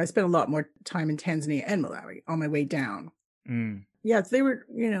 Like, I spent a lot more time in Tanzania and Malawi on my way down. Mm. Yeah, they were,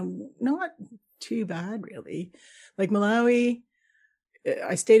 not too bad really. Like Malawi,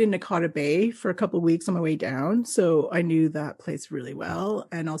 I stayed in Nakata Bay for a couple of weeks on my way down, so I knew that place really well.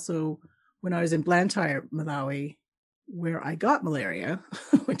 And also, when I was in Blantyre, Malawi, where I got malaria,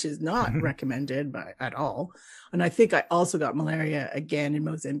 which is not recommended at all, and I think I also got malaria again in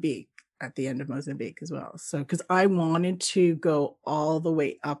Mozambique at the end of Mozambique as well. So, because I wanted to go all the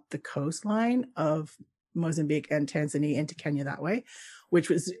way up the coastline of Mozambique and Tanzania into Kenya that way, which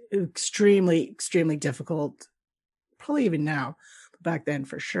was extremely, extremely difficult, probably even now. Back then,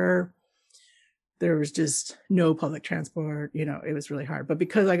 for sure, there was just no public transport. It was really hard. But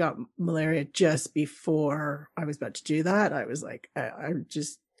because I got malaria just before I was about to do that, I was like, I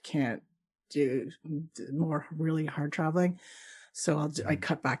just can't do more really hard traveling. So I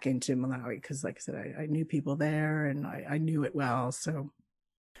cut back into Malawi because, like I said, I knew people there and I knew it well. So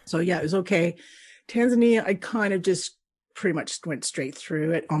yeah, it was okay. Tanzania, I kind of just pretty much went straight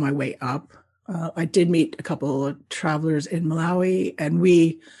through it on my way up. I did meet a couple of travelers in Malawi, and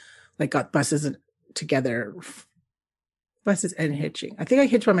we got buses together, buses and hitching. I think I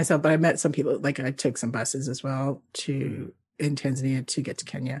hitched by myself, but I met some people. Like I took some buses as well in Tanzania to get to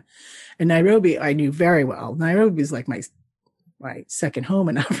Kenya. And Nairobi, I knew very well. Nairobi is like my second home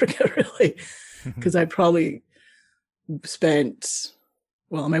in Africa, really, because I probably spent,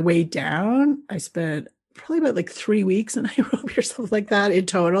 on my way down, I spent probably about 3 weeks in Nairobi or something like that in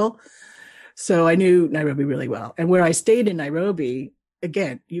total. So I knew Nairobi really well. And where I stayed in Nairobi,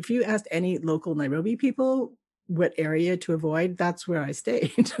 again, if you asked any local Nairobi people what area to avoid, that's where I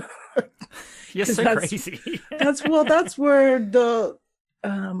stayed. You're so crazy. that's where the,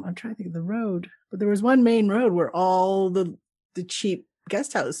 I'm trying to think of the road, but there was one main road where all the cheap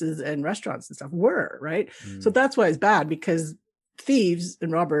guest houses and restaurants and stuff were, right? So that's why it's bad, because thieves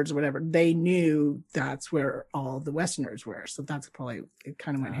and robbers or whatever, they knew that's where all the Westerners were. So that's probably, it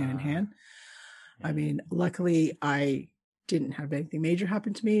kind of went hand in hand. Yeah. I mean, luckily I didn't have anything major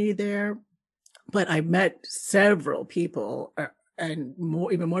happen to me there, but I met several people and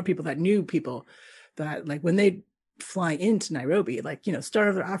even more people that knew people that, like, when they fly into Nairobi, start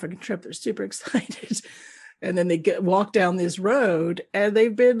of their African trip, they're super excited. And then they walk down this road and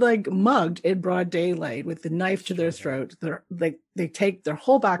they've been mugged in broad daylight with the knife to their throat. They take their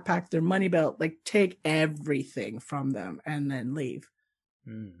whole backpack, their money belt, take everything from them and then leave.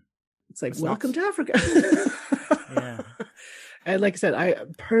 It's like, welcome to Africa. Yeah. And like I said, I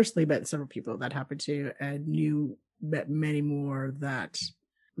personally met several people that happened to, and met many more that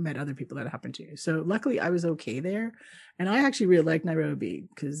met other people that happened to. So luckily I was okay there. And I actually really liked Nairobi,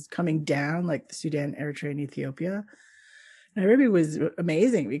 because coming down the Sudan, Eritrea, and Ethiopia, Nairobi was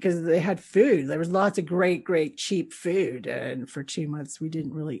amazing because they had food. There was lots of great, great cheap food. And for 2 months, we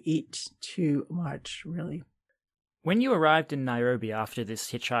didn't really eat too much, really. When you arrived in Nairobi after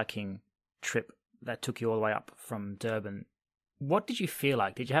this hitchhiking trip that took you all the way up from Durban, what did you feel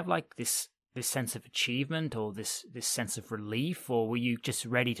like? Did you have this sense of achievement or this sense of relief, or were you just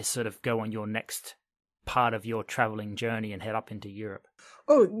ready to sort of go on your next part of your traveling journey and head up into Europe?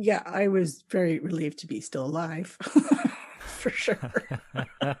 Oh, yeah, I was very relieved to be still alive, for sure.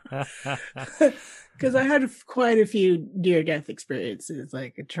 Because I had quite a few near-death experiences,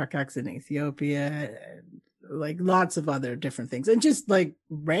 like a truck accident in Ethiopia, and lots of other different things, and just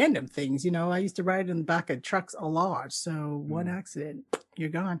random things. I used to ride in the back of trucks a lot. So one accident, you're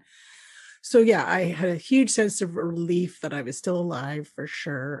gone. So yeah, I had a huge sense of relief that I was still alive, for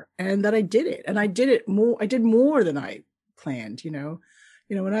sure, and that I did it. And I did more than I planned.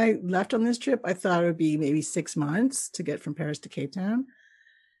 When I left on this trip, I thought it would be maybe 6 months to get from Paris to Cape Town.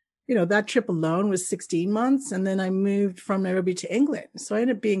 That trip alone was 16 months. And then I moved from Nairobi to England. So I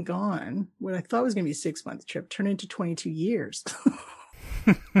ended up being gone. What I thought was going to be a 6-month trip turned into 22 years.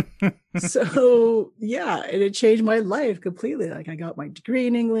 So yeah, and it changed my life completely. I got my degree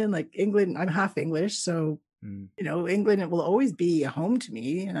in England. England, I'm half English. So, England, it will always be a home to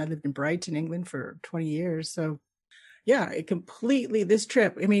me. And I lived in Brighton, England for 20 years. So yeah, this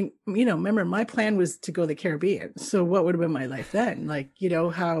trip, I mean, remember my plan was to go to the Caribbean. So what would have been my life then?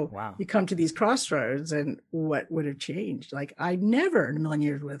 How you come to these crossroads and what would have changed? I never in a million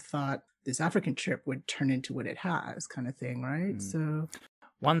years would have thought this African trip would turn into what it has, kind of thing. Right. So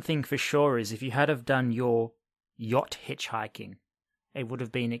one thing for sure is if you had have done your yacht hitchhiking, it would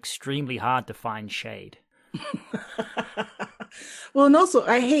have been extremely hard to find shade. Well, and also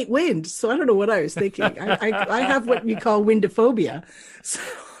I hate wind, so I don't know what I was thinking. I have what we call windophobia. So,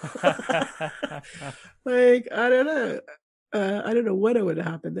 I don't know. I don't know what would have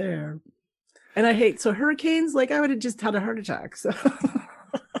happened there. And I hate hurricanes. I would have just had a heart attack. So,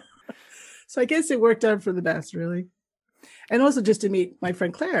 so I guess it worked out for the best, really. And also just to meet my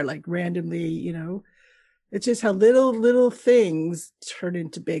friend Claire, like randomly, it's just how little things turn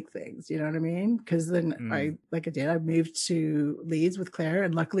into big things. You know what I mean? Because then I moved to Leeds with Claire,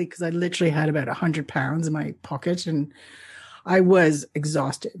 and luckily, because I literally had about 100 pounds in my pocket, and I was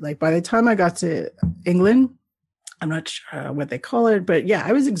exhausted. Like by the time I got to England, I'm not sure what they call it, but yeah,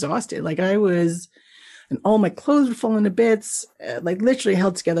 I was exhausted. Like and all my clothes were falling to bits, like literally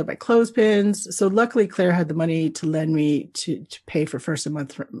held together by clothespins. So luckily Claire had the money to lend me to pay for first a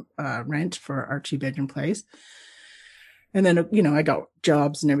month rent for our 2-bedroom place. And then, I got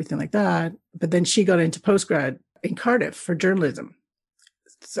jobs and everything like that. But then she got into postgrad in Cardiff for journalism.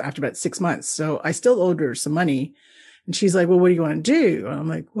 So after about 6 months. So I still owed her some money. And she's like, well, what do you want to do? And I'm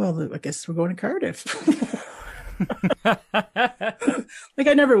like, well, I guess we're going to Cardiff. Like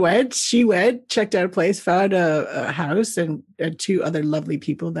I never went. She went, checked out a place, found a house, and 2 other lovely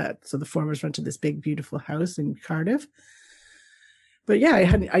people so the 4 of us rented this big, beautiful house in Cardiff. But yeah,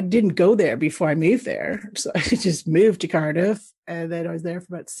 I didn't go there before I moved there. So I just moved to Cardiff, and then I was there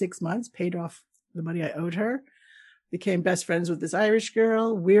for about 6 months, paid off the money I owed her, became best friends with this Irish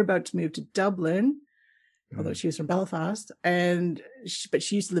girl. We're about to move to Dublin, although she was from Belfast, but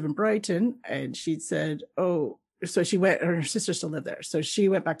she used to live in Brighton, and she'd said, so she went, her sister still lived there. So she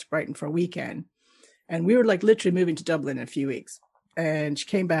went back to Brighton for a weekend, and we were like literally moving to Dublin in a few weeks. And she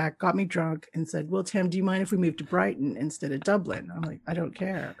came back, got me drunk, and said, well, Tim, do you mind if we move to Brighton instead of Dublin? I'm like, I don't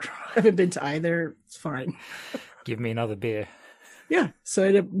care. I haven't been to either. It's fine. Give me another beer. Yeah. So I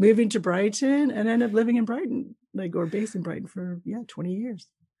ended up moving to Brighton and ended up living in Brighton, or based in Brighton for, 20 years.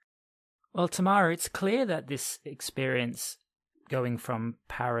 Well, Tamara, it's clear that this experience going from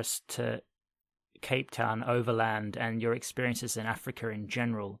Paris to Cape Town, overland, and your experiences in Africa in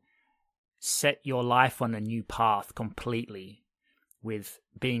general set your life on a new path completely, with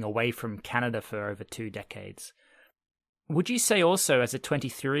being away from Canada for over 2 decades. Would you say also, as a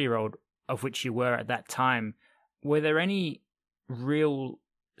 23-year-old, of which you were at that time, were there any real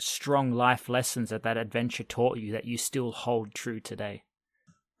strong life lessons that adventure taught you that you still hold true today?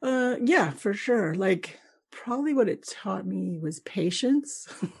 Yeah, for sure. Like probably what it taught me was patience,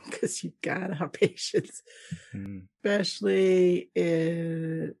 because you gotta have patience, especially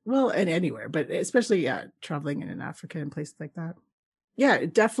and anywhere, but especially traveling in Africa and places like that. Yeah,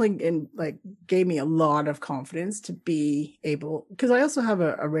 it definitely gave me a lot of confidence to be able, because I also have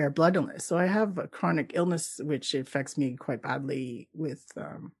a rare blood illness. So I have a chronic illness which affects me quite badly with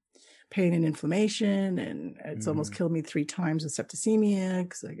pain and inflammation, and it's almost killed me 3 times with septicemia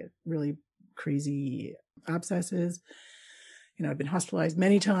because I get really crazy abscesses. I've been hospitalized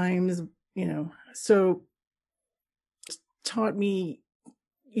many times, so it taught me,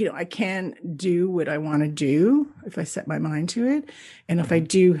 I can do what I want to do if I set my mind to it. And if I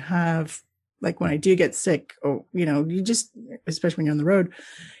do have, like when I do get sick, or, you just, especially when you're on the road,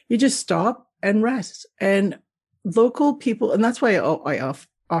 you just stop and rest. And local people, and that's why I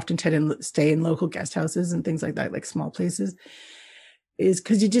often tend to stay in local guest houses and things like that, like small places, is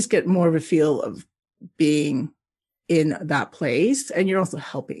because you just get more of a feel of being in that place. And you're also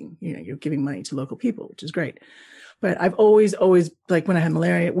helping, you're giving money to local people, which is great. But I've always, like when I had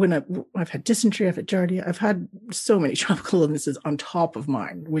malaria, when I've had dysentery, I've had giardia, I've had so many tropical illnesses on top of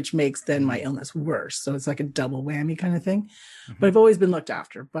mine, which makes then my illness worse. So it's like a double whammy kind of thing. But I've always been looked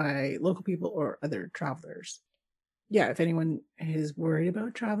after by local people or other travelers. Yeah, if anyone is worried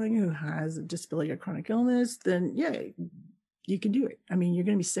about traveling who has a disability or chronic illness, then you can do it. I mean, you're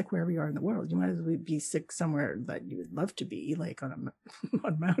going to be sick wherever you are in the world. You might as well be sick somewhere that you would love to be, like on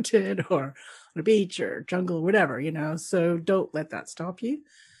a mountain or on a beach or jungle or whatever, so don't let that stop you.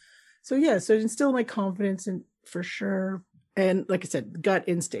 So so instill my confidence in, for sure. And like I said, gut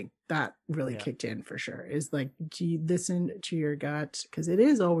instinct, that really kicked in for sure, is like, do you listen to your gut? Because it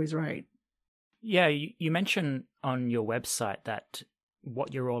is always right. Yeah, you mentioned on your website that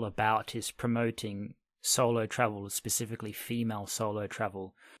what you're all about is promoting solo travel, specifically female solo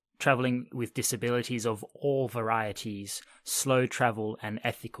travel, traveling with disabilities of all varieties, slow travel and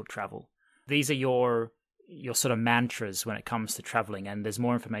ethical travel. These are your sort of mantras when it comes to traveling, and there's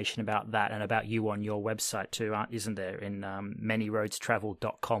more information about that and about you on your website too, isn't there, in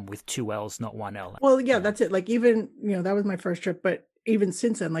manyroadstravel.com with 2 L's, not 1 L. Well, yeah, that's it. Like even, that was my first trip, but even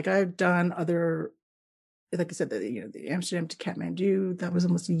since then, like I've done other, like I said, the Amsterdam to Kathmandu, that was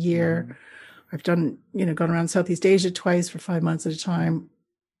almost a year. I've done, gone around Southeast Asia twice for 5 months at a time.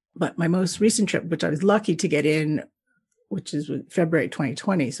 But my most recent trip, which I was lucky to get in, which is February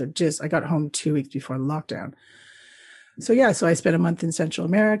 2020. So I got home 2 weeks before the lockdown. So I spent a month in Central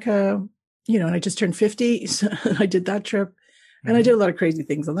America, and I just turned 50. So I did that trip. And I did a lot of crazy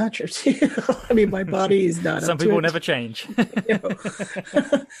things on that trip too. I mean, my body is not. Some people never change.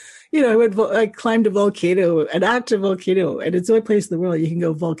 I climbed a volcano, an active volcano, and it's the only place in the world you can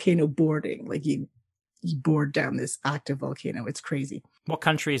go volcano boarding. Like you board down this active volcano. It's crazy. What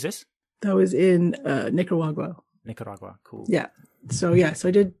country is this? That was in Nicaragua. Nicaragua, cool. Yeah. So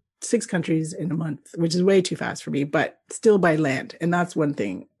I did 6 countries in a month, which is way too fast for me, but still by land. And that's one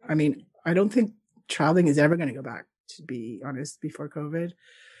thing. I mean, I don't think traveling is ever going to go back, to be honest, before COVID,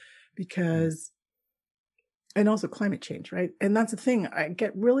 and also climate change, right? And that's the thing. I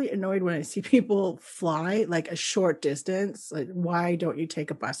get really annoyed when I see people fly like a short distance. Like, why don't you take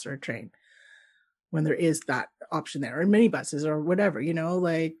a bus or a train when there is that option there, or minibuses or whatever,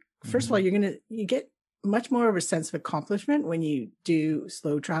 first of all, you get much more of a sense of accomplishment when you do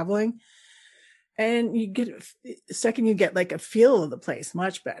slow traveling. And you get like a feel of the place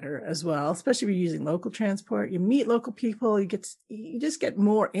much better as well, especially if you're using local transport. You meet local people, you just get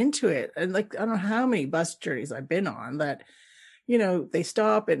more into it. And like, I don't know how many bus journeys I've been on that, they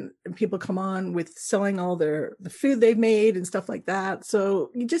stop and people come on with selling all the food they've made and stuff like that.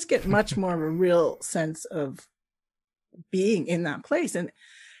 So you just get much more of a real sense of being in that place. And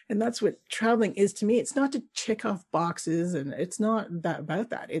that's what traveling is to me. It's not to check off boxes, and it's not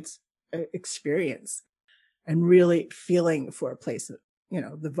about that. It's experience and really feeling for a place,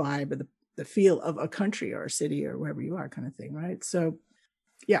 the vibe and the feel of a country or a city or wherever you are, kind of thing, right? So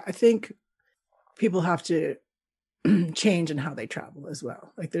yeah, I think people have to change in how they travel as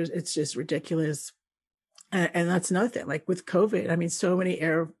well. Like it's just ridiculous. And that's another thing, like with COVID, I mean, so many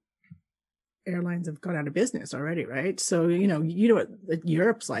airlines have gone out of business already, right? So, you know what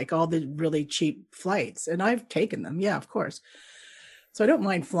Europe's like, all the really cheap flights, and I've taken them. Yeah, of course. So I don't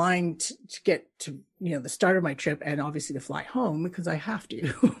mind flying to get to, the start of my trip, and obviously to fly home because I have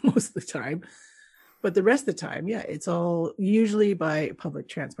to most of the time. But the rest of the time, yeah, it's all usually by public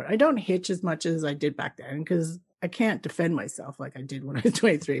transport. I don't hitch as much as I did back then because I can't defend myself like I did when I was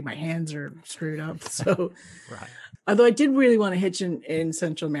 23. My hands are screwed up. So, right. Although I did really want to hitch in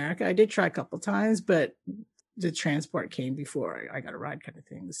Central America, I did try a couple of times, but the transport came before I got a ride, kind of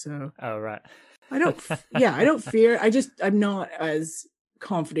thing. So, oh right. I don't fear. I'm not as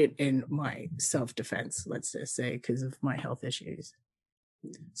confident in my self-defense, let's just say, because of my health issues.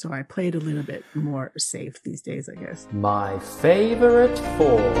 So I play it a little bit more safe these days, I guess. My favorite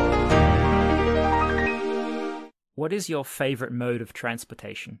 4. What is your favorite mode of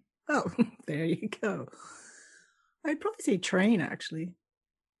transportation? Oh, there you go. I'd probably say train, actually.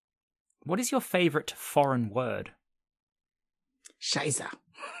 What is your favorite foreign word? Scheiße.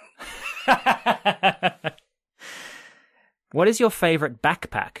 What is your favorite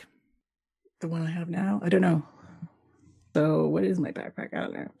backpack? The one I have now? I don't know. So what is my backpack? I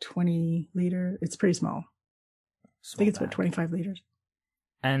don't know. 20 liter. It's pretty small. I think it's about 25 liters.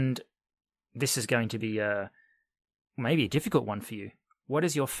 And this is going to be maybe a difficult one for you. What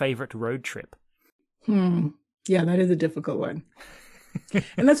is your favorite road trip? Yeah, that is a difficult one.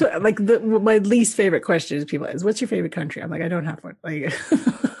 And that's what, like, my least favorite question is people is, what's your favorite country? I'm like, I don't have one. Like,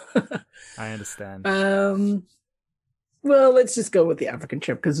 I understand. Well, let's just go with the African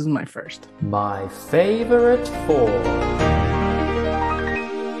trip because this is my first. My favorite 4.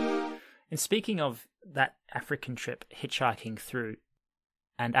 And speaking of that African trip, hitchhiking through,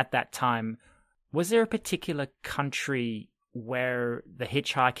 and at that time, was there a particular country where the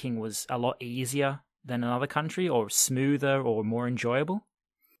hitchhiking was a lot easier than another country, or smoother, or more enjoyable?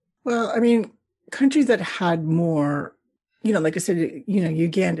 Well, I mean, countries that had more, like I said,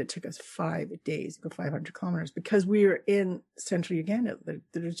 Uganda took us 5 days to go 500 kilometers because we were in central Uganda.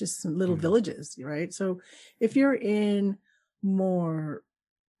 There's just some little villages, right? So if you're in more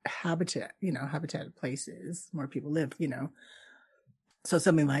habitated places, more people live, so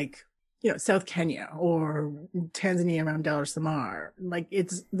something like, South Kenya or Tanzania around Dar es Salaam, like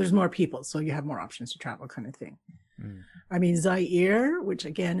there's more people, so you have more options to travel, kind of thing. I mean, Zaire, which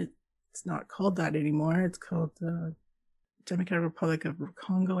again, it's not called that anymore. It's called Democratic Republic of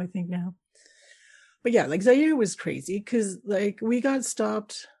Congo, I think now. But yeah, like Zaire was crazy because like we got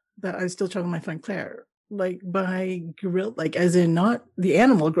stopped. That I was still traveling with my friend Claire, like by gorilla, like as in not the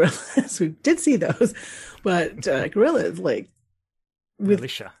animal gorillas. We did see those, but gorillas, like with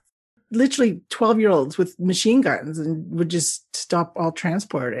Militia. Literally 12-year-olds with machine guns, and would just stop all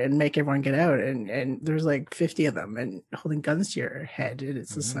transport and make everyone get out. And there's like 50 of them and holding guns to your head. And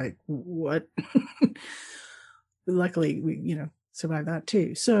it's just like, what? Luckily, we, survived that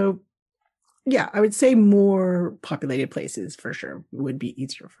too. So yeah, I would say more populated places for sure would be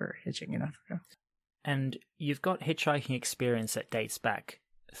easier for hitching in Africa. And you've got hitchhiking experience that dates back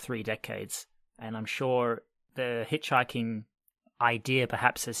 3 decades. And I'm sure the hitchhiking idea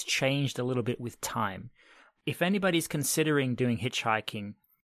perhaps has changed a little bit with time. If anybody's considering doing hitchhiking,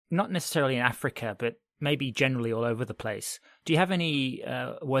 not necessarily in Africa, but maybe generally all over the place, do you have any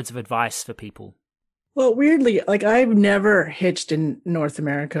words of advice for people? Well, weirdly, like I've never hitched in North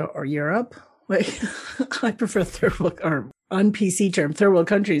America or Europe. Like I prefer third world, or on PC term, third world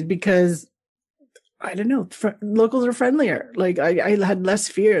countries, because I don't know, locals are friendlier. Like I had less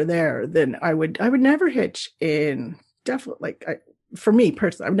fear there than I would never hitch in, definitely, for me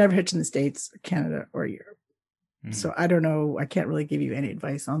personally, I've never hitched in the States, Canada, or Europe. So I don't know. I can't really give you any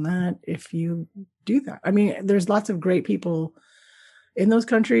advice on that if you do that. I mean, there's lots of great people in those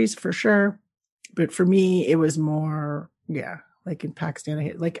countries for sure. But for me, it was more, like in Pakistan, I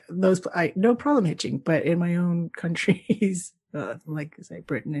hit like those, no problem hitching, but in my own countries, like say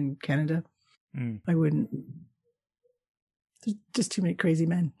Britain and Canada, I wouldn't. There's just too many crazy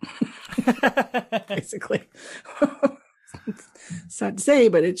men, basically. Sad to say,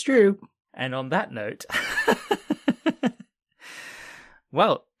 but it's true. And on that note,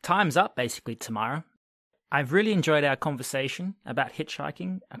 well, time's up basically, Tamara. I've really enjoyed our conversation about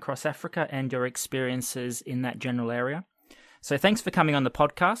hitchhiking across Africa and your experiences in that general area. So thanks for coming on the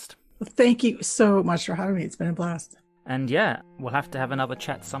podcast. Well, thank you so much for having me. It's been a blast. And yeah, we'll have to have another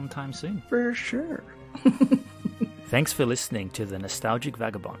chat sometime soon. For sure. Thanks for listening to the Nostalgic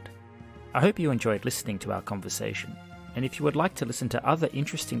Vagabond. I hope you enjoyed listening to our conversation. And if you would like to listen to other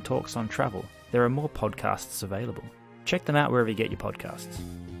interesting talks on travel, there are more podcasts available. Check them out wherever you get your podcasts.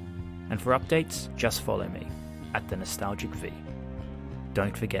 And for updates, just follow me at the Nostalgic V.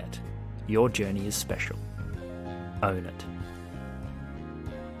 Don't forget, your journey is special. Own it.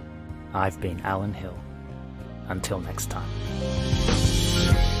 I've been Alan Hill. Until next time.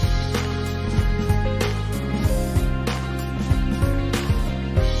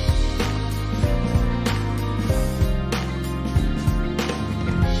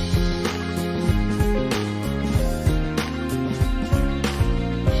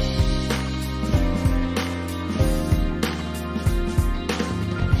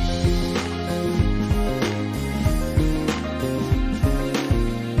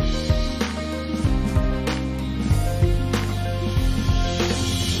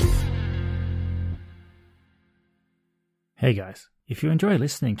 Hey guys, if you enjoy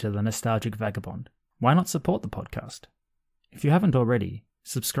listening to the Nostalgic Vagabond, why not support the podcast? If you haven't already,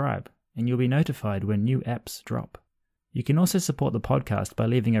 subscribe and you'll be notified when new eps drop. You can also support the podcast by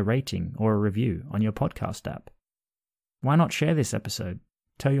leaving a rating or a review on your podcast app. Why not share this episode?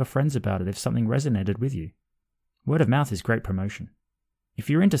 Tell your friends about it if something resonated with you. Word of mouth is great promotion. If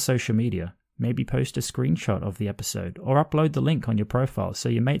you're into social media, maybe post a screenshot of the episode or upload the link on your profile so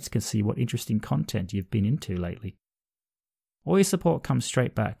your mates can see what interesting content you've been into lately. All your support comes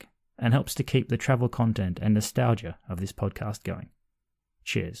straight back and helps to keep the travel content and nostalgia of this podcast going.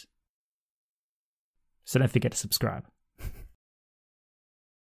 Cheers. So don't forget to subscribe.